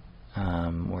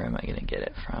 Where am I going to get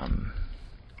it from?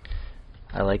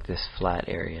 I like this flat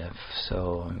area,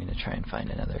 so I'm going to try and find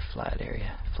another flat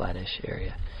area, flattish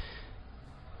area.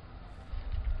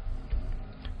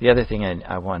 The other thing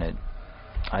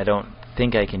I don't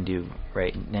think I can do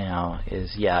right now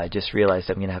is, yeah, I just realized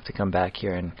I'm going to have to come back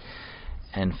here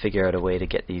and figure out a way to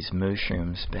get these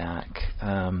mushrooms back.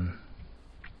 I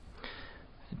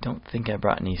don't think I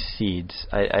brought any seeds.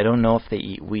 I don't know if they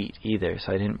eat wheat either,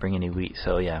 so I didn't bring any wheat.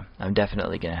 So yeah, I'm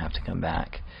definitely going to have to come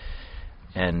back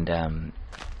and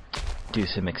do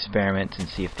some experiments and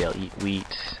see if they'll eat wheat,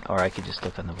 or I could just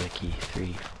look on the wiki.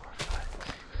 3, 4, 5.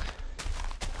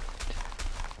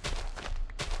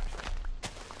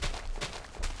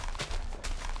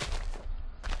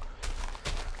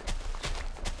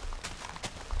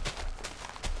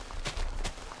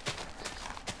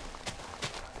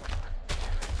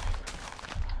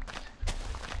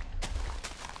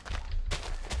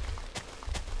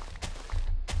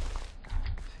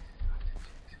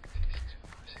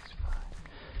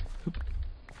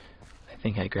 I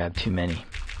think I grabbed too many.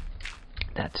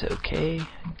 That's okay.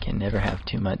 Can never have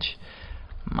too much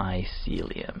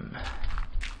mycelium.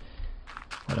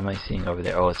 What am I seeing over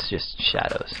there? Oh, it's just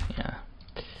shadows. Yeah.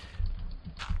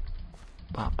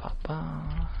 Ba ba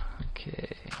ba.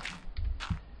 Okay.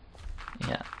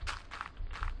 Yeah.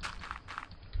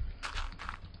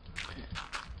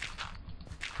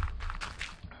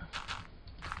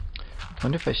 I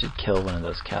wonder if I should kill one of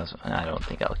those cows. I don't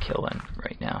think I'll kill one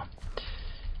right now.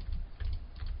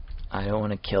 I don't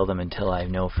want to kill them until I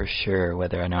know for sure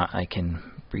whether or not I can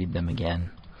breed them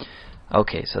again.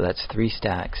 Okay, so that's 3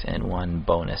 stacks and 1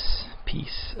 bonus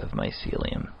piece of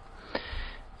mycelium.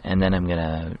 And then I'm going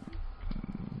to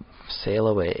sail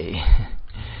away.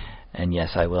 And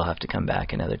yes, I will have to come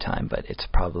back another time, but it's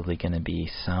probably going to be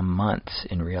some months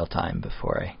in real time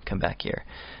before I come back here.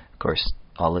 Of course,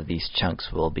 all of these chunks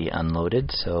will be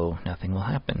unloaded, so nothing will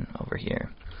happen over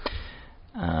here.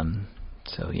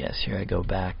 So yes, here I go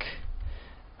back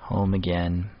home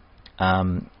again.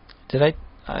 Did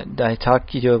I talk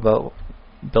to you about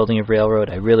building a railroad?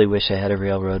 I really wish I had a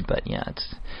railroad, but yeah,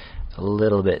 it's a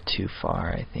little bit too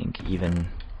far, I think, even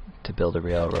to build a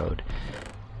railroad.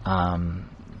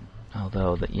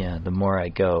 Although, the more I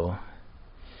go...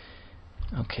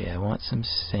 Okay, I want some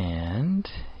sand.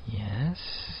 Yes.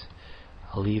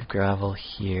 I'll leave gravel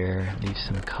here, leave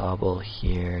some cobble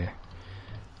here,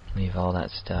 leave all that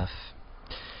stuff.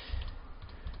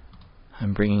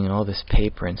 I'm bringing all this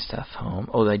paper and stuff home.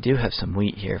 Oh, I do have some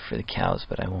wheat here for the cows,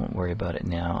 but I won't worry about it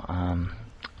now.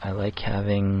 I like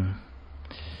having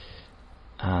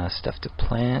stuff to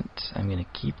plant. I'm going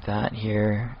to keep that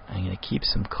here. I'm going to keep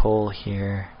some coal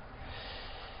here.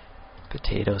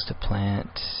 Potatoes to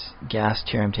plant. Gas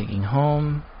here I'm taking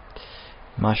home.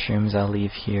 Mushrooms I'll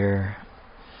leave here.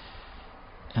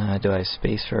 Do I have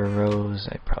space for a rose?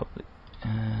 I probably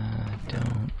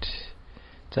don't.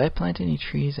 Did I plant any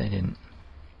trees? I didn't.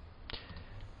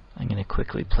 I'm going to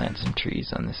quickly plant some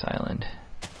trees on this island.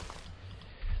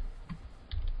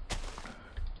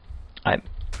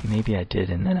 Maybe I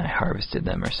did and then I harvested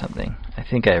them or something. I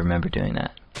think I remember doing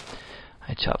that.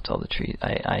 I chopped all the trees.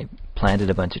 I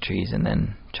planted a bunch of trees and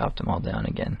then chopped them all down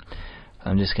again.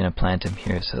 I'm just going to plant them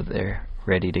here so they're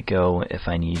ready to go if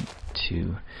I need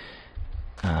to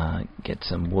get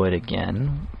some wood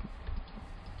again,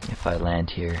 if I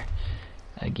land here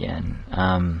again.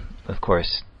 Of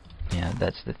course, yeah,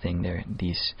 that's the thing there.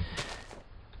 These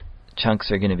chunks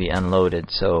are going to be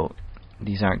unloaded, so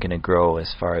these aren't going to grow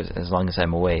as long as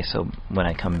I'm away. So when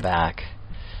I come back,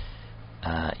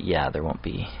 yeah, there won't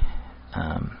be.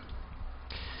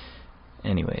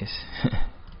 Anyways,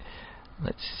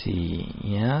 let's see.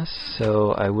 Yeah,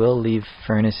 so I will leave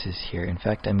furnaces here. In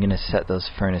fact, I'm going to set those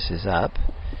furnaces up.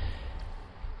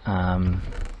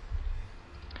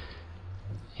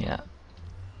 Yeah.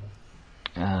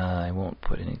 I won't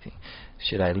put anything.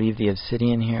 Should I leave the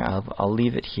obsidian here? I'll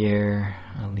leave it here.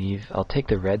 I'll take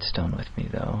the redstone with me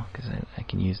though, because I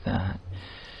can use that.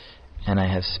 And I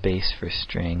have space for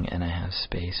string, and I have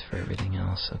space for everything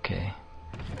else. Okay.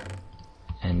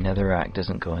 And netherrack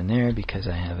doesn't go in there because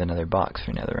I have another box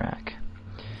for netherrack.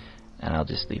 And I'll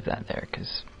just leave that there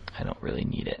because I don't really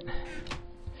need it.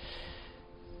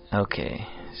 Okay,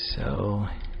 so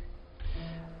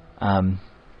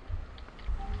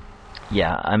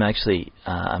yeah, I'm actually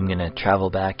I'm gonna travel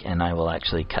back, and I will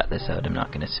actually cut this out. I'm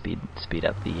not gonna speed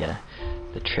up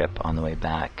the trip on the way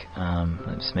back.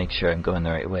 Let's make sure I'm going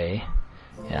the right way.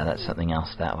 Yeah, that's something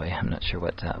else that way. I'm not sure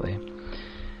what's that way.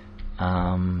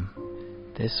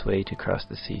 This way to cross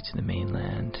the sea to the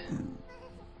mainland,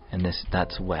 and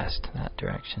that's west, that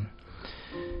direction.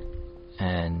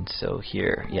 And so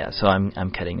here, yeah. So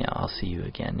I'm cutting now. I'll see you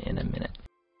again in a minute.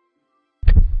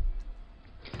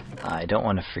 I don't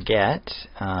want to forget.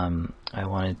 I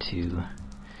wanted to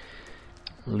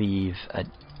leave a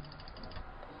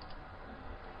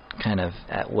kind of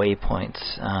at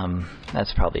waypoints.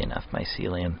 That's probably enough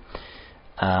mycelium.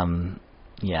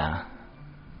 Yeah,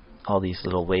 all these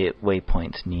little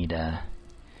waypoints need a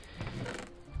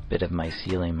bit of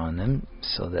mycelium on them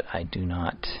so that I do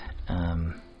not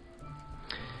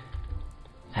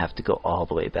have to go all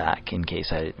the way back in case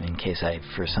I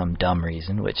for some dumb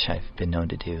reason, which I've been known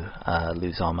to do,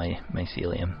 lose all my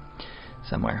mycelium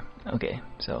somewhere. Okay,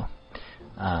 so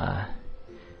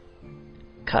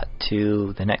cut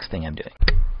to the next thing I'm doing.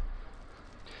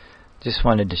 Just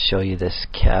wanted to show you this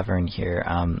cavern here.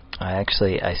 I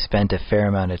spent a fair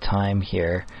amount of time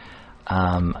here.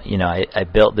 You know, I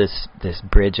built this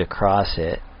bridge across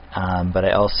it, but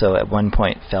I also at one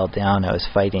point fell down. I was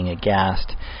fighting a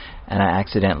ghast, and I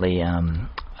accidentally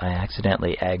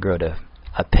aggroed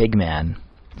a pigman,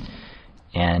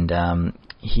 and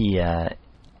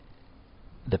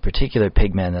the particular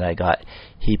pigman that I got,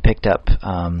 he picked up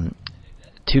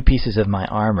 2 pieces of my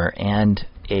armor and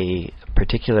a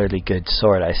particularly good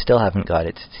sword. I still haven't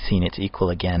seen its equal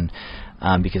again,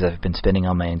 because I've been spending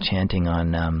all my enchanting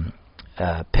on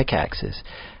pickaxes.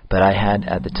 But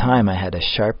at the time I had a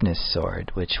sharpness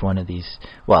sword, which one of these,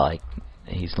 well,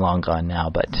 he's long gone now,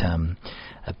 but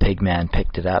a pigman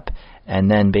picked it up, and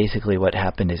then basically what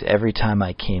happened is every time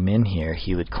I came in here,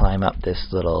 he would climb up this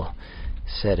little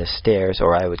set of stairs,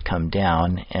 or I would come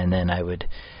down, and then I would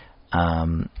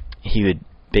he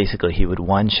would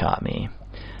one-shot me.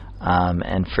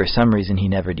 And for some reason he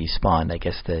never despawned. I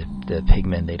guess the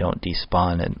pigmen, they don't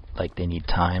despawn, and like they need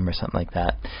time or something like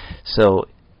that. So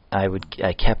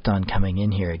I kept on coming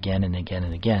in here again and again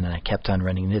and again, and I kept on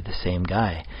running into the same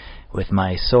guy with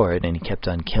my sword, and he kept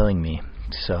on killing me.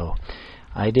 So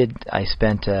I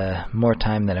spent more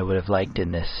time than I would have liked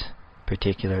in this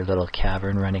particular little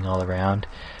cavern, running all around,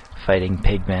 fighting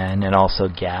pigmen and also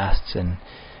ghasts and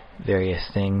various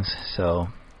things. So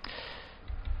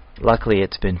luckily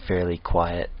it's been fairly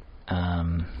quiet,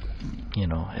 you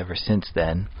know, ever since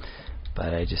then.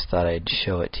 But I just thought I'd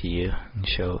show it to you and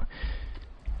show,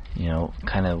 you know,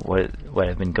 kind of what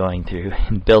I've been going through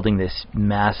in building this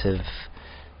massive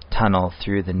tunnel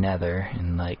through the nether,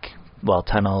 and like, well,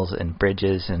 tunnels and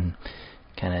bridges, and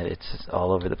kind of it's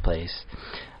all over the place.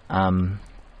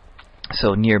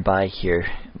 So nearby here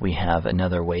we have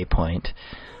another waypoint.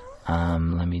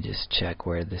 Let me just check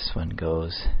where this one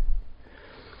goes.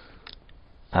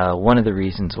 One of the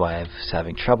reasons why I was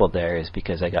having trouble there is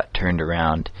because I got turned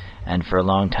around, and for a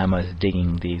long time I was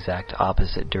digging the exact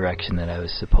opposite direction that I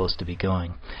was supposed to be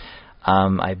going.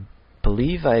 I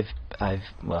believe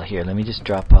well, here, let me just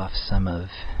drop off some of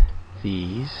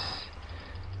these.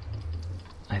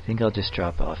 I think I'll just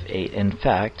drop off 8. In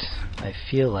fact, I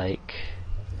feel like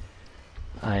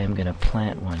I am going to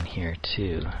plant one here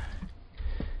too.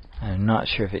 I'm not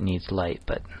sure if it needs light,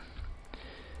 but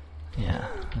yeah,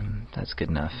 that's good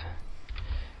enough.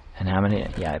 And how many?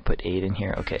 Yeah, I put 8 in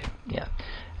here. Okay, yeah.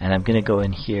 And I'm going to go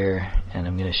in here and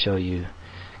I'm going to show you,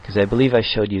 because I believe I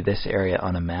showed you this area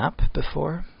on a map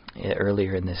before.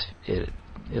 Earlier in this,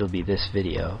 it'll be this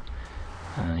video.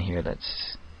 Here,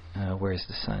 let's. Where's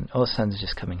the sun? Oh, the sun's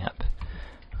just coming up.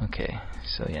 Okay,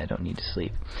 so yeah, I don't need to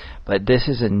sleep. But this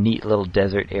is a neat little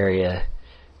desert area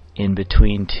in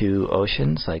between two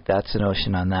oceans. Like, that's an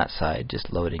ocean on that side,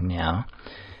 just loading now.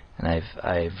 And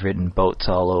I've ridden boats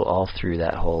all through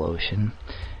that whole ocean.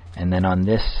 And then on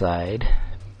this side,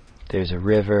 there's a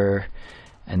river,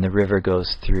 and the river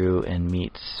goes through and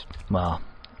meets, well,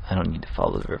 I don't need to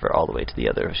follow the river all the way to the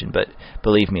other ocean, but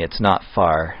believe me, it's not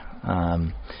far.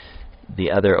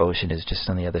 The other ocean is just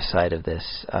on the other side of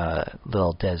this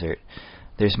little desert.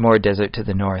 There's more desert to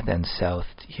the north and south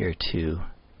here too,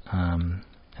 and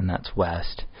that's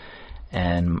west.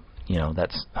 And you know,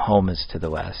 that's home is to the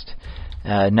west.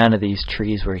 None of these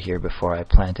trees were here before. I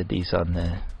planted these on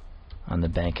the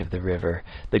bank of the river.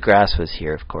 The grass was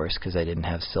here, of course, because I didn't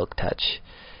have silk touch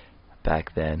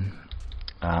back then.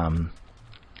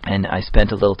 And I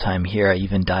spent a little time here. I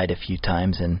even died a few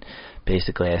times, and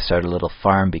basically I started a little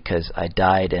farm because I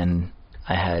died and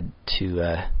I had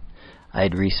to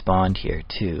I'd respawned here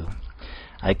too.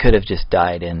 I could have just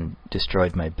died and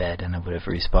destroyed my bed and I would have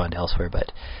respawned elsewhere,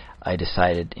 but I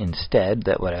decided instead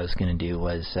that what I was going to do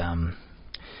was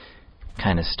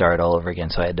kind of start all over again.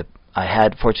 So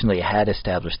fortunately I had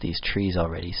established these trees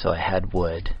already, so I had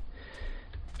wood,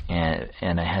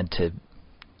 and I had to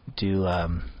do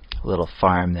little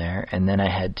farm there, and then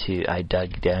I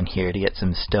dug down here to get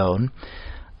some stone.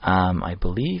 I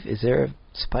believe, is there a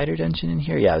spider dungeon in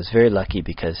here? Yeah, I was very lucky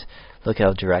because look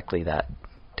how directly that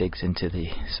digs into the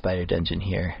spider dungeon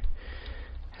here.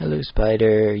 Hello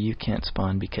spider, you can't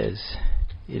spawn because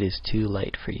it is too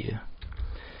light for you.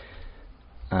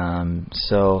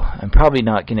 So I'm probably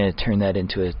not going to turn that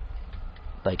into a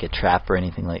trap or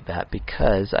anything like that,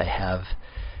 because I have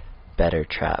better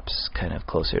traps kind of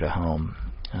closer to home.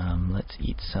 Let's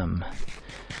eat some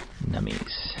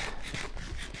nummies.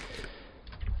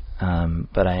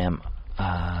 But I am,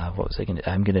 what was I going to,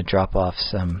 I'm going to drop off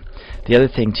some. The other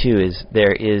thing too is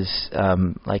there is,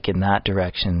 like in that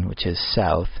direction, which is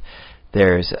south,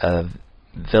 there's a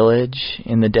village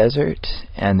in the desert,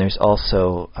 and there's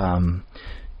also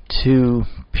 2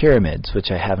 pyramids,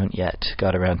 which I haven't yet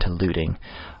got around to looting,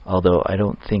 although I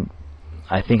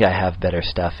think I have better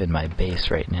stuff in my base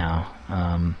right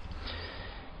now.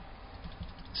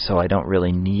 So I don't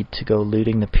really need to go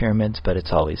looting the pyramids, but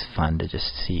it's always fun to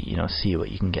just see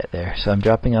what you can get there. So I'm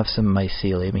dropping off some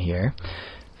mycelium here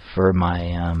for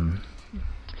my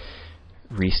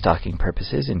restocking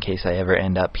purposes in case I ever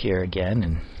end up here again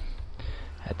and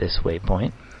at this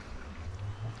waypoint.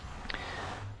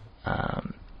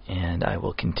 And I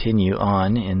will continue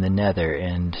on in the nether,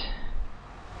 and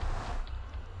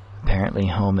apparently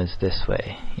home is this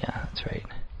way. Yeah, that's right.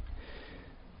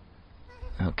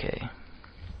 Okay.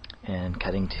 And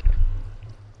cutting to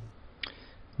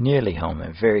nearly home.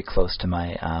 I'm very close to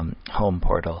my home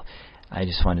portal. I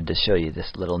just wanted to show you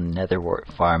this little netherwort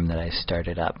farm that I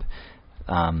started up.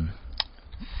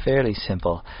 Fairly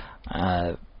simple.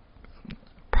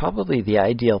 Probably the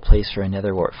ideal place for a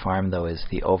netherwort farm, though, is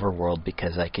the overworld,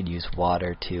 because I could use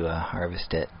water to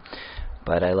harvest it.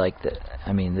 But I like that.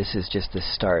 I mean, this is just the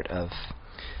start of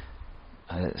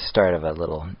a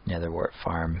little netherwort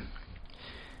farm.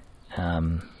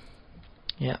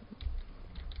 Yeah,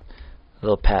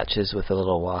 little patches with a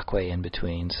little walkway in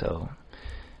between, so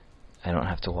I don't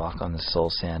have to walk on the soul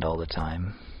sand all the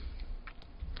time.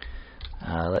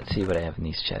 Let's see what I have in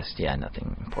these chests. Yeah,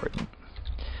 nothing important.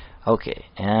 Okay,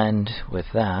 and with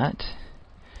that,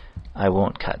 I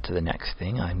won't cut to the next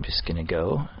thing. I'm just going to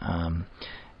go,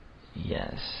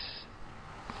 yes,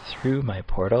 through my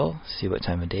portal, see what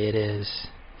time of day it is.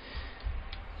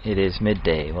 It is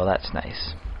midday. Well, that's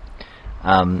nice.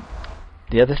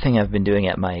 The other thing I've been doing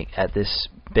at this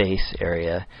base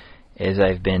area is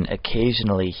I've been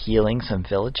occasionally healing some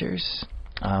villagers.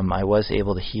 I was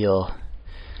able to heal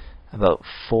about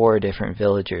 4 different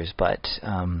villagers, but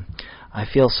I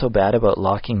feel so bad about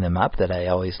locking them up that I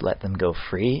always let them go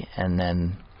free, and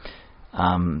then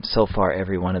so far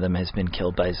every one of them has been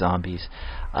killed by zombies.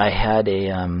 I had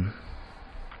an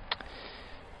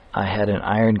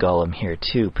iron golem here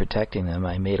too, protecting them.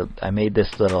 I made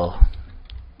this little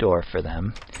door for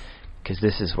them because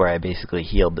this is where I basically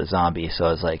healed the zombie. So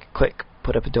I was like, quick,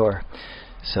 put up a door.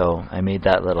 So I made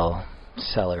that little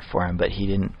cellar for him, but he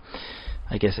didn't.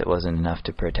 I guess it wasn't enough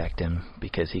to protect him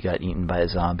because he got eaten by a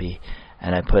zombie.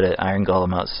 And I put an iron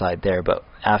golem outside there, but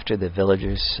after the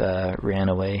villagers ran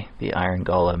away, the iron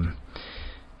golem,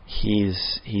 he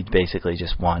basically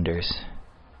just wanders.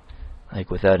 Like,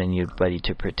 without anybody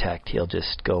to protect, he'll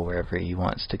just go wherever he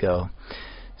wants to go.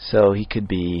 So he could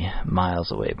be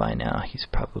miles away by now. He's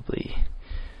probably,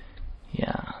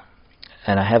 yeah.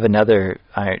 And I have another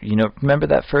iron, remember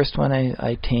that first one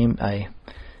I tamed,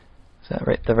 is that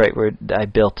right, the right word? I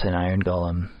built an iron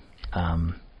golem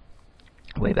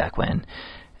way back when,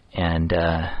 and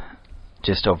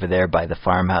just over there by the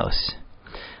farmhouse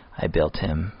I built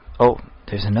him. Oh,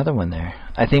 there's another one there.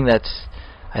 I think that's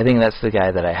the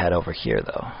guy that I had over here,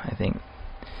 though. I think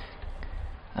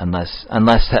unless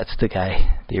that's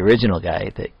the original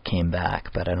guy that came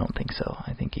back, but I don't think so.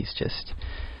 I think he's just,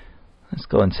 let's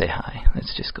go and say hi.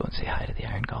 Let's just go and say hi to the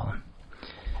iron golem.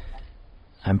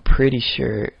 I'm pretty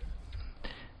sure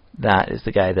that is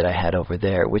the guy that I had over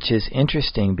there, which is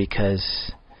interesting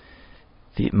because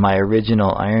my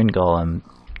original iron golem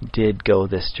did go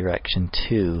this direction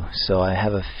too. So I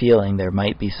have a feeling there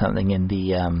might be something in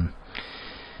the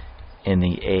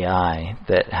AI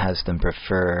that has them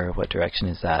prefer. What direction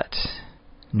is that?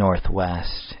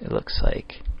 Northwest, it looks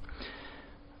like.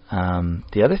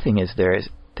 The other thing is there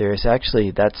is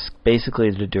actually, that's basically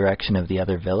the direction of the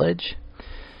other village.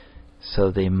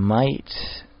 So they might.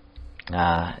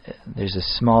 There's a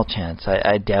small chance,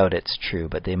 I doubt it's true,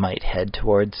 but they might head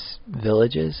towards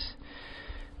villages.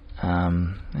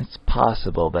 It's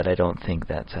possible, but I don't think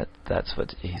that's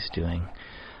what he's doing.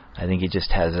 I think he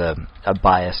just has a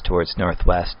bias towards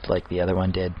northwest like the other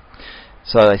one did.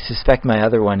 So I suspect my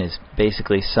other one is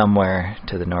basically somewhere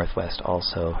to the northwest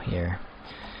also here.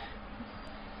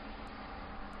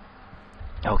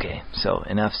 Okay, so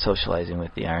enough socializing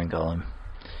with the iron golem.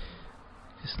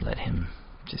 Just let him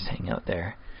just hang out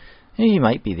there. He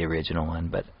might be the original one,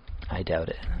 but I doubt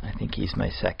it. I think he's my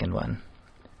second one.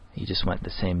 He just went the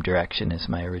same direction as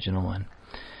my original one.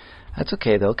 That's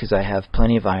okay though, because I have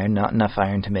plenty of iron. Not enough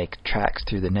iron to make tracks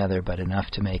through the nether, but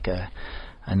enough to make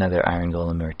another iron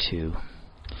golem or 2.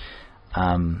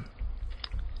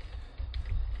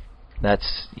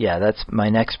 That's my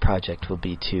next project will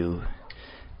be to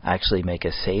actually make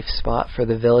a safe spot for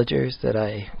the villagers that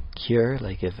I cure.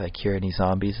 Like if I cure any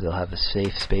zombies, they'll have a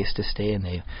safe space to stay and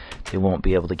they won't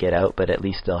be able to get out, but at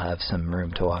least they'll have some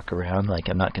room to walk around. Like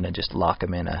I'm not going to just lock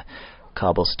them in a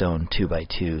cobblestone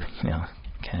 2x2,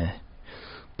 kind of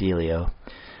dealio.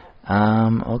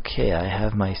 Okay, I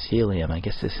have mycelium. I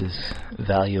guess this is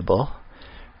valuable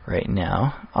right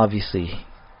now. Obviously,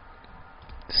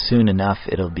 soon enough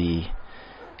it'll be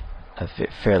a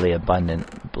fairly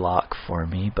abundant block for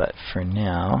me, but for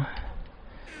now,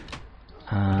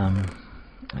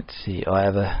 let's see. Oh, I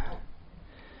have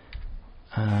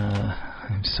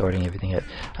I'm sorting everything out.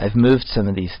 I've moved some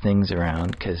of these things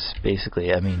around because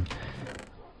basically, I mean,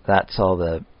 that's all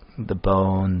the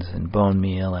bones and bone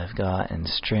meal I've got and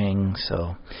string.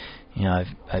 So,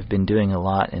 I've been doing a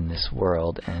lot in this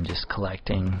world and just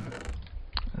collecting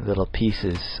little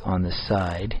pieces on the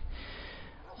side.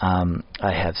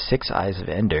 I have 6 eyes of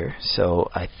Ender, so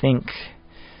I think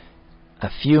a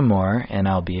few more and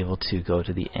I'll be able to go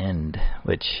to the end,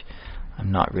 which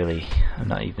I'm not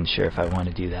even sure if I want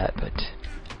to do that, but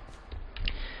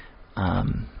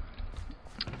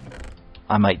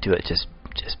I might do it just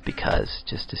because,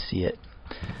 just to see it.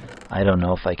 I don't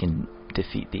know if I can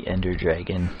defeat the Ender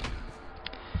Dragon.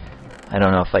 I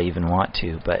don't know if I even want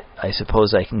to, but I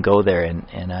suppose I can go there and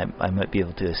I might be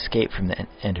able to escape from the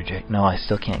Ender Dragon. No, I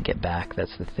still can't get back,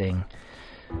 that's the thing.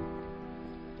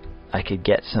 I could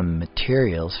get some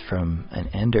materials from an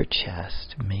Ender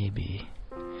chest, maybe.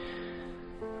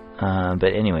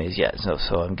 But anyways, yeah,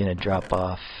 so I'm going to drop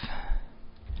off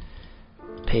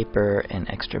paper and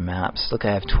extra maps. Look,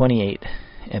 I have 28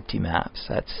 empty maps.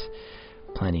 That's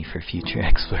plenty for future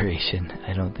exploration.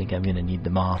 I don't think I'm going to need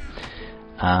them all.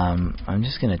 I'm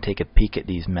just going to take a peek at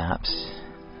these maps.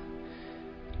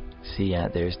 See, yeah,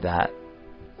 there's that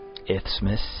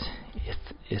isthmus,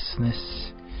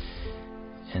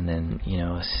 and then, you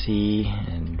know, a sea,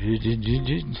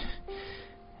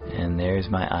 and there's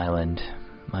my island,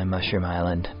 my mushroom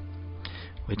island,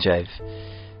 which I've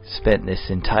spent this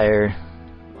entire,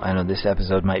 I know this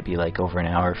episode might be like over an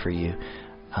hour for you.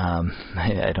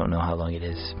 I don't know how long it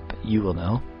is, but you will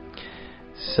know.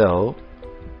 So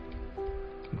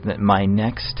my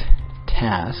next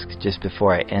task, just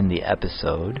before I end the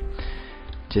episode,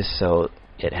 just so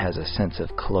it has a sense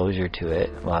of closure to it,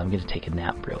 well, I'm going to take a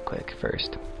nap real quick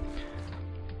first.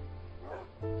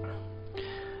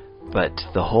 But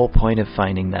the whole point of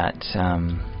finding that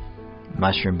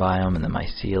mushroom biome and the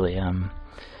mycelium,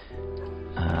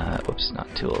 oops, not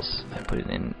tools, I put it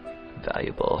in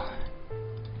valuable.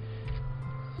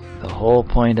 The whole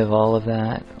point of all of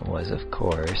that was, of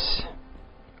course,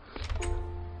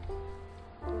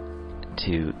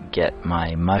 to get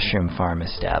my mushroom farm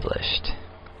established.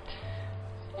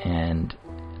 And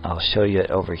I'll show you it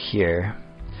over here.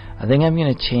 I think I'm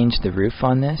going to change the roof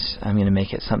on this. I'm going to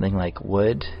make it something like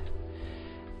wood,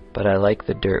 but I like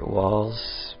the dirt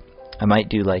walls. I might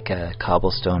do like a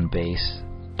cobblestone base,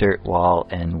 dirt wall,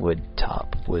 and wood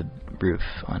roof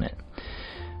on it.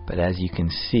 But as you can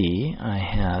see, I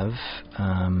have,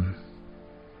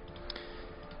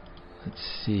 let's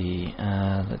see,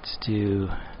 let's do,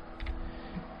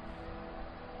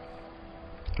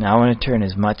 now I want to turn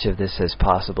as much of this as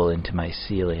possible into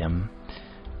mycelium,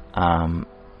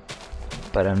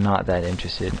 but I'm not that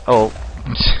interested. Oh,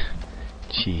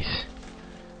 jeez.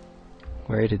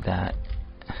 Where did that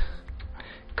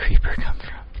creeper come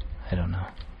from? I don't know.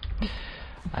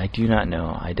 I do not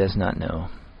know. I does not know.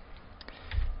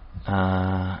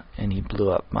 And he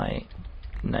blew up my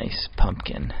nice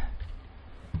pumpkin.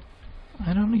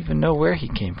 I don't even know where he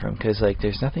came from, because like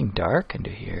there's nothing dark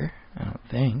under here, I don't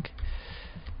think.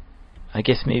 I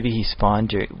guess maybe he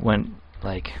spawned when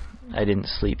like I didn't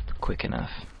sleep quick enough.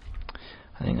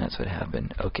 I think that's what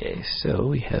happened. Okay, so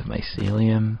we have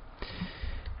mycelium,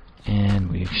 and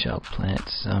we shall plant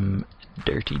some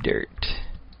dirty dirt.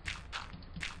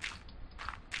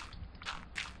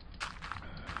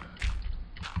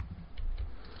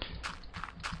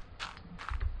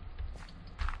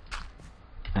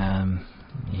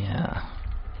 Yeah.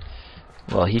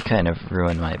 Well, he kind of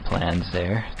ruined my plans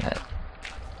there.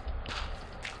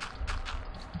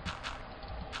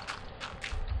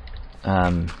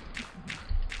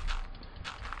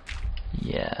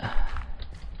 Yeah.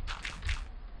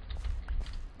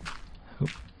 Oop.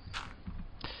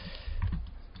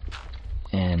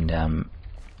 And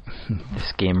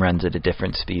this game runs at a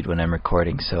different speed when I'm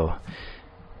recording, so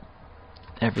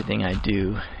everything I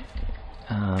do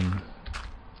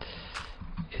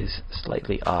is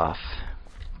slightly off.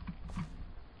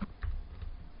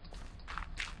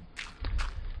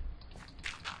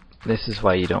 This is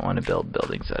why you don't want to build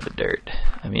buildings out of dirt.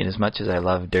 I mean, as much as I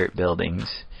love dirt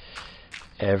buildings,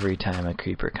 every time a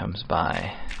creeper comes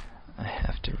by, I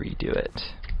have to redo it.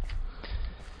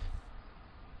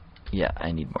 Yeah,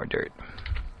 I need more dirt.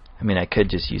 I mean, I could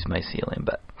just use mycelium,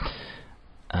 but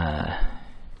I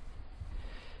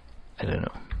don't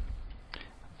know.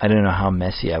 I don't know how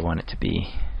messy I want it to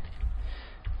be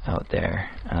out there.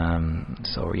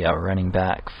 So yeah, we're running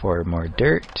back for more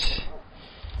dirt.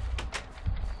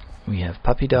 We have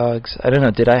puppy dogs. I don't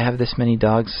know, did I have this many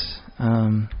dogs?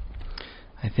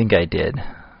 I think I did.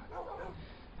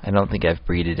 I don't think I've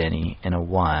breeded any in a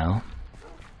while.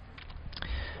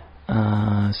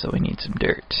 So we need some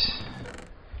dirt.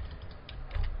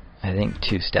 I think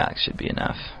 2 stacks should be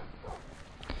enough.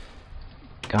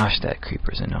 Gosh, that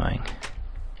creeper's annoying.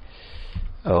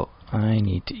 Oh, I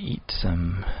need to eat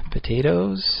some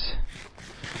potatoes.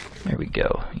 There we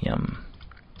go. Yum.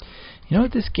 You know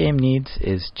what this game needs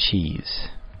is cheese.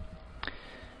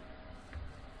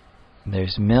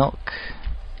 There's milk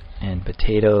and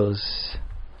potatoes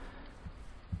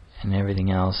and everything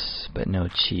else, but no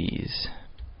cheese.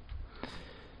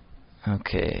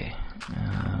 Okay.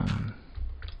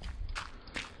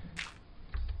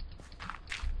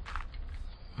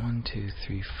 1, 2,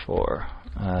 3, 4.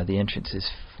 The entrance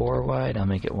is 4 wide. I'll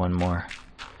make it 1 more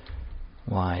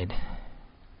wide.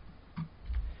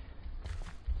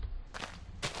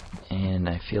 And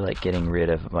I feel like getting rid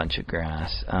of a bunch of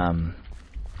grass.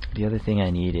 The other thing I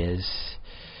need is,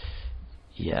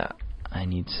 yeah, I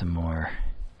need some more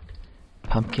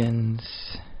pumpkins.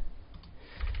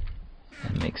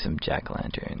 and make some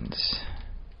jack-o'-lanterns.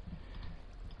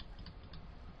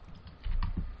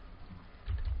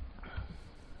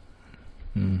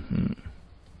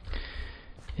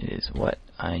 It is what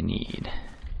I need.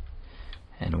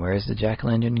 And where's the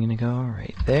jack-o'-lantern going to go?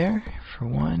 Right there for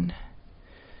one.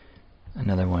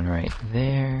 Another one right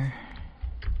there.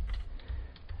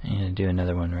 I'm going to do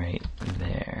another one right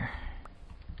there.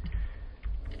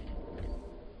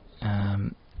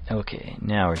 Okay,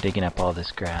 now we're digging up all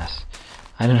this grass.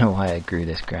 I don't know why I grew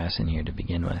this grass in here to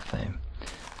begin with. I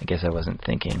guess I wasn't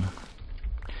thinking.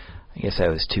 I guess I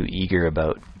was too eager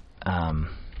about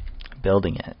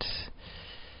building it.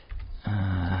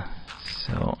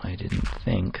 So I didn't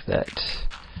think that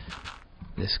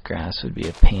this grass would be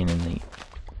a pain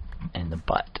in the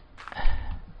butt.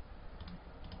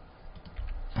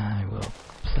 I will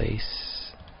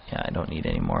place. Yeah, I don't need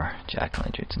any more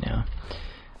jack-o'-lanterns now.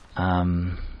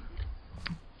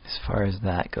 As far as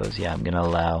that goes, yeah, I'm going to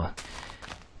allow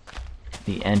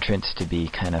the entrance to be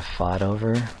kind of fought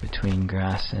over between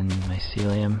grass and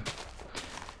mycelium.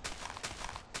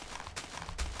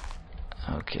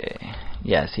 Okay.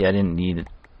 Yeah, see, I didn't need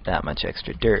that much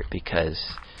extra dirt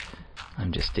because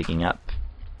I'm just digging up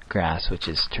grass which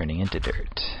is turning into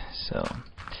dirt. So,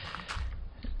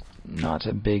 not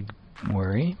a big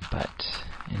worry, but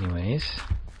anyways,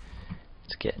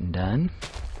 it's getting done.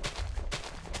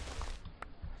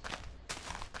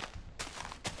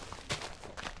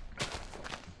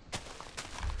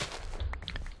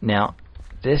 Now,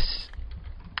 this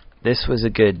was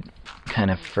a good kind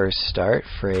of first start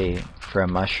for a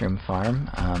mushroom farm,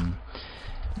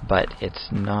 but it's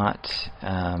not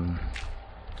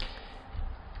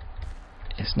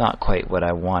quite what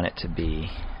I want it to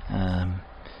be.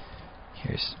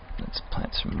 Let's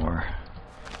plant some more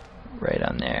right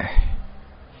on there,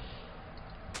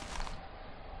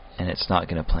 and it's not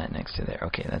going to plant next to there.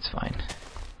 Okay, that's fine.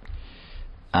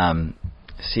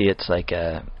 See, it's like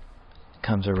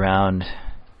comes around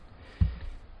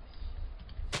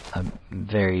a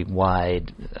very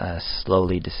wide,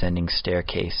 slowly descending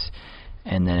staircase,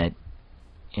 and then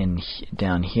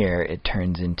down here it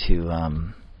turns into a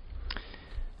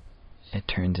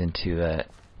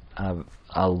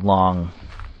long.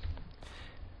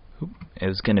 It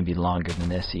was going to be longer than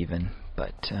this even,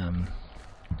 but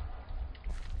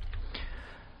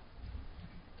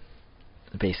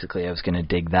basically I was going to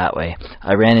dig that way.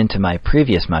 I ran into my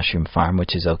previous mushroom farm,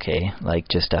 which is okay, like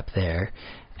just up there,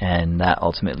 and that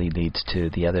ultimately leads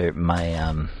to the other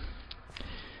my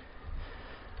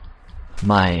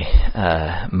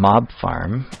mob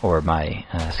farm, or my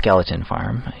skeleton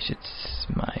farm.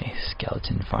 My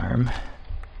skeleton farm.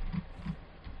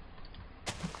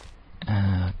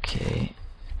 Okay,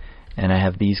 and I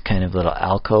have these kind of little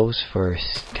alcoves for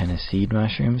kind of seed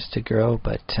mushrooms to grow,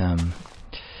 but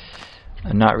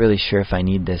I'm not really sure if I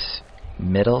need this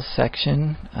middle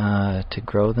section to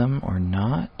grow them or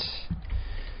not.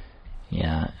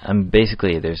 Yeah,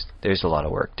 basically there's a lot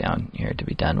of work down here to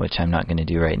be done, which I'm not going to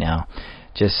do right now.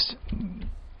 Just,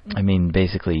 I mean,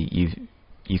 basically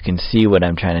you can see what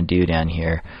I'm trying to do down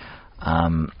here.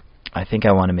 I think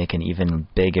I want to make an even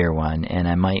bigger one, and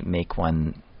I might make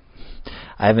one.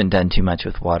 I haven't done too much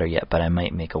with water yet, but I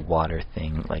might make a water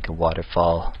thing, like a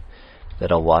waterfall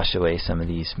that'll wash away some of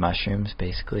these mushrooms,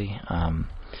 basically. Kind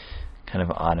of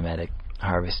automatic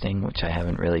harvesting, which I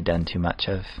haven't really done too much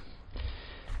of,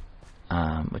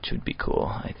 which would be cool,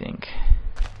 I think.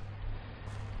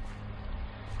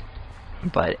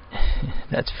 But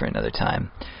that's for another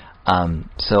time.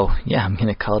 So yeah, I'm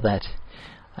gonna call that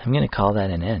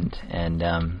an end, and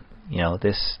you know,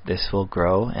 this will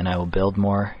grow, and I will build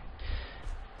more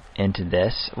into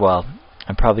this. Well,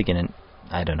 I'm probably gonna,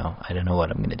 I don't know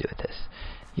what I'm gonna do with this.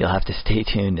 You'll have to stay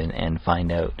tuned and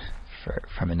find out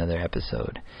from another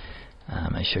episode.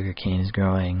 My sugar cane is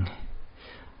growing.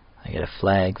 I got a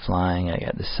flag flying. I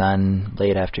got the sun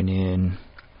late afternoon.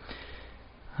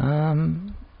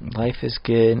 Life is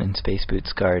good in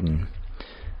Spaceboot's garden.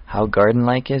 How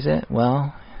garden-like is it?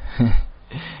 Well,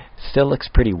 still looks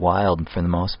pretty wild for the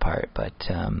most part, but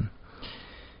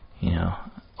you know.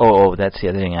 Oh, that's the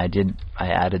other thing I did. I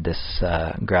added this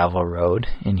gravel road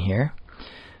in here.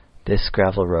 This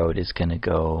gravel road is going to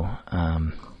go.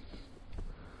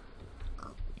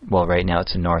 Well, right now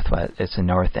it's a northwest. It's a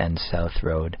north and south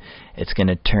road. It's going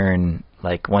to turn,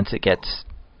 like, once it gets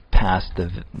past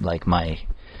my,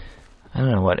 I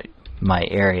don't know what, my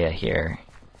area here.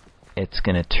 It's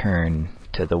going to turn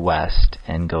to the west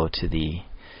and go to the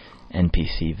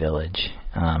NPC village,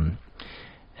 and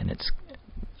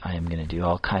I am going to do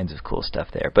all kinds of cool stuff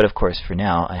there. But of course, for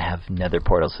now, I have nether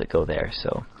portals that go there,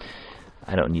 so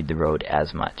I don't need the road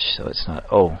as much. So it's not.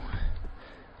 Oh,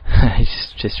 I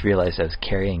just realized I was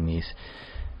carrying these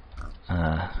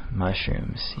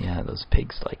mushrooms. Yeah, those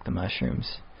pigs like the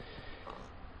mushrooms.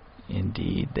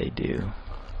 Indeed, they do.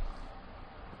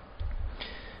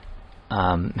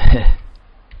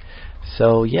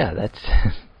 So yeah, that's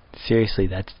seriously,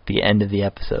 that's the end of the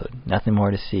episode. Nothing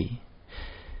more to see.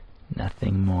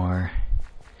 Nothing more.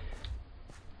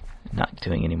 Not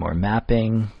doing any more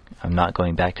mapping. I'm not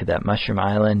going back to that mushroom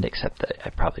island, except that I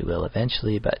probably will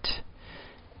eventually, but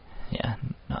yeah,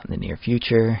 not in the near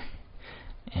future.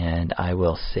 And I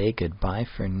will say goodbye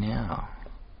for now.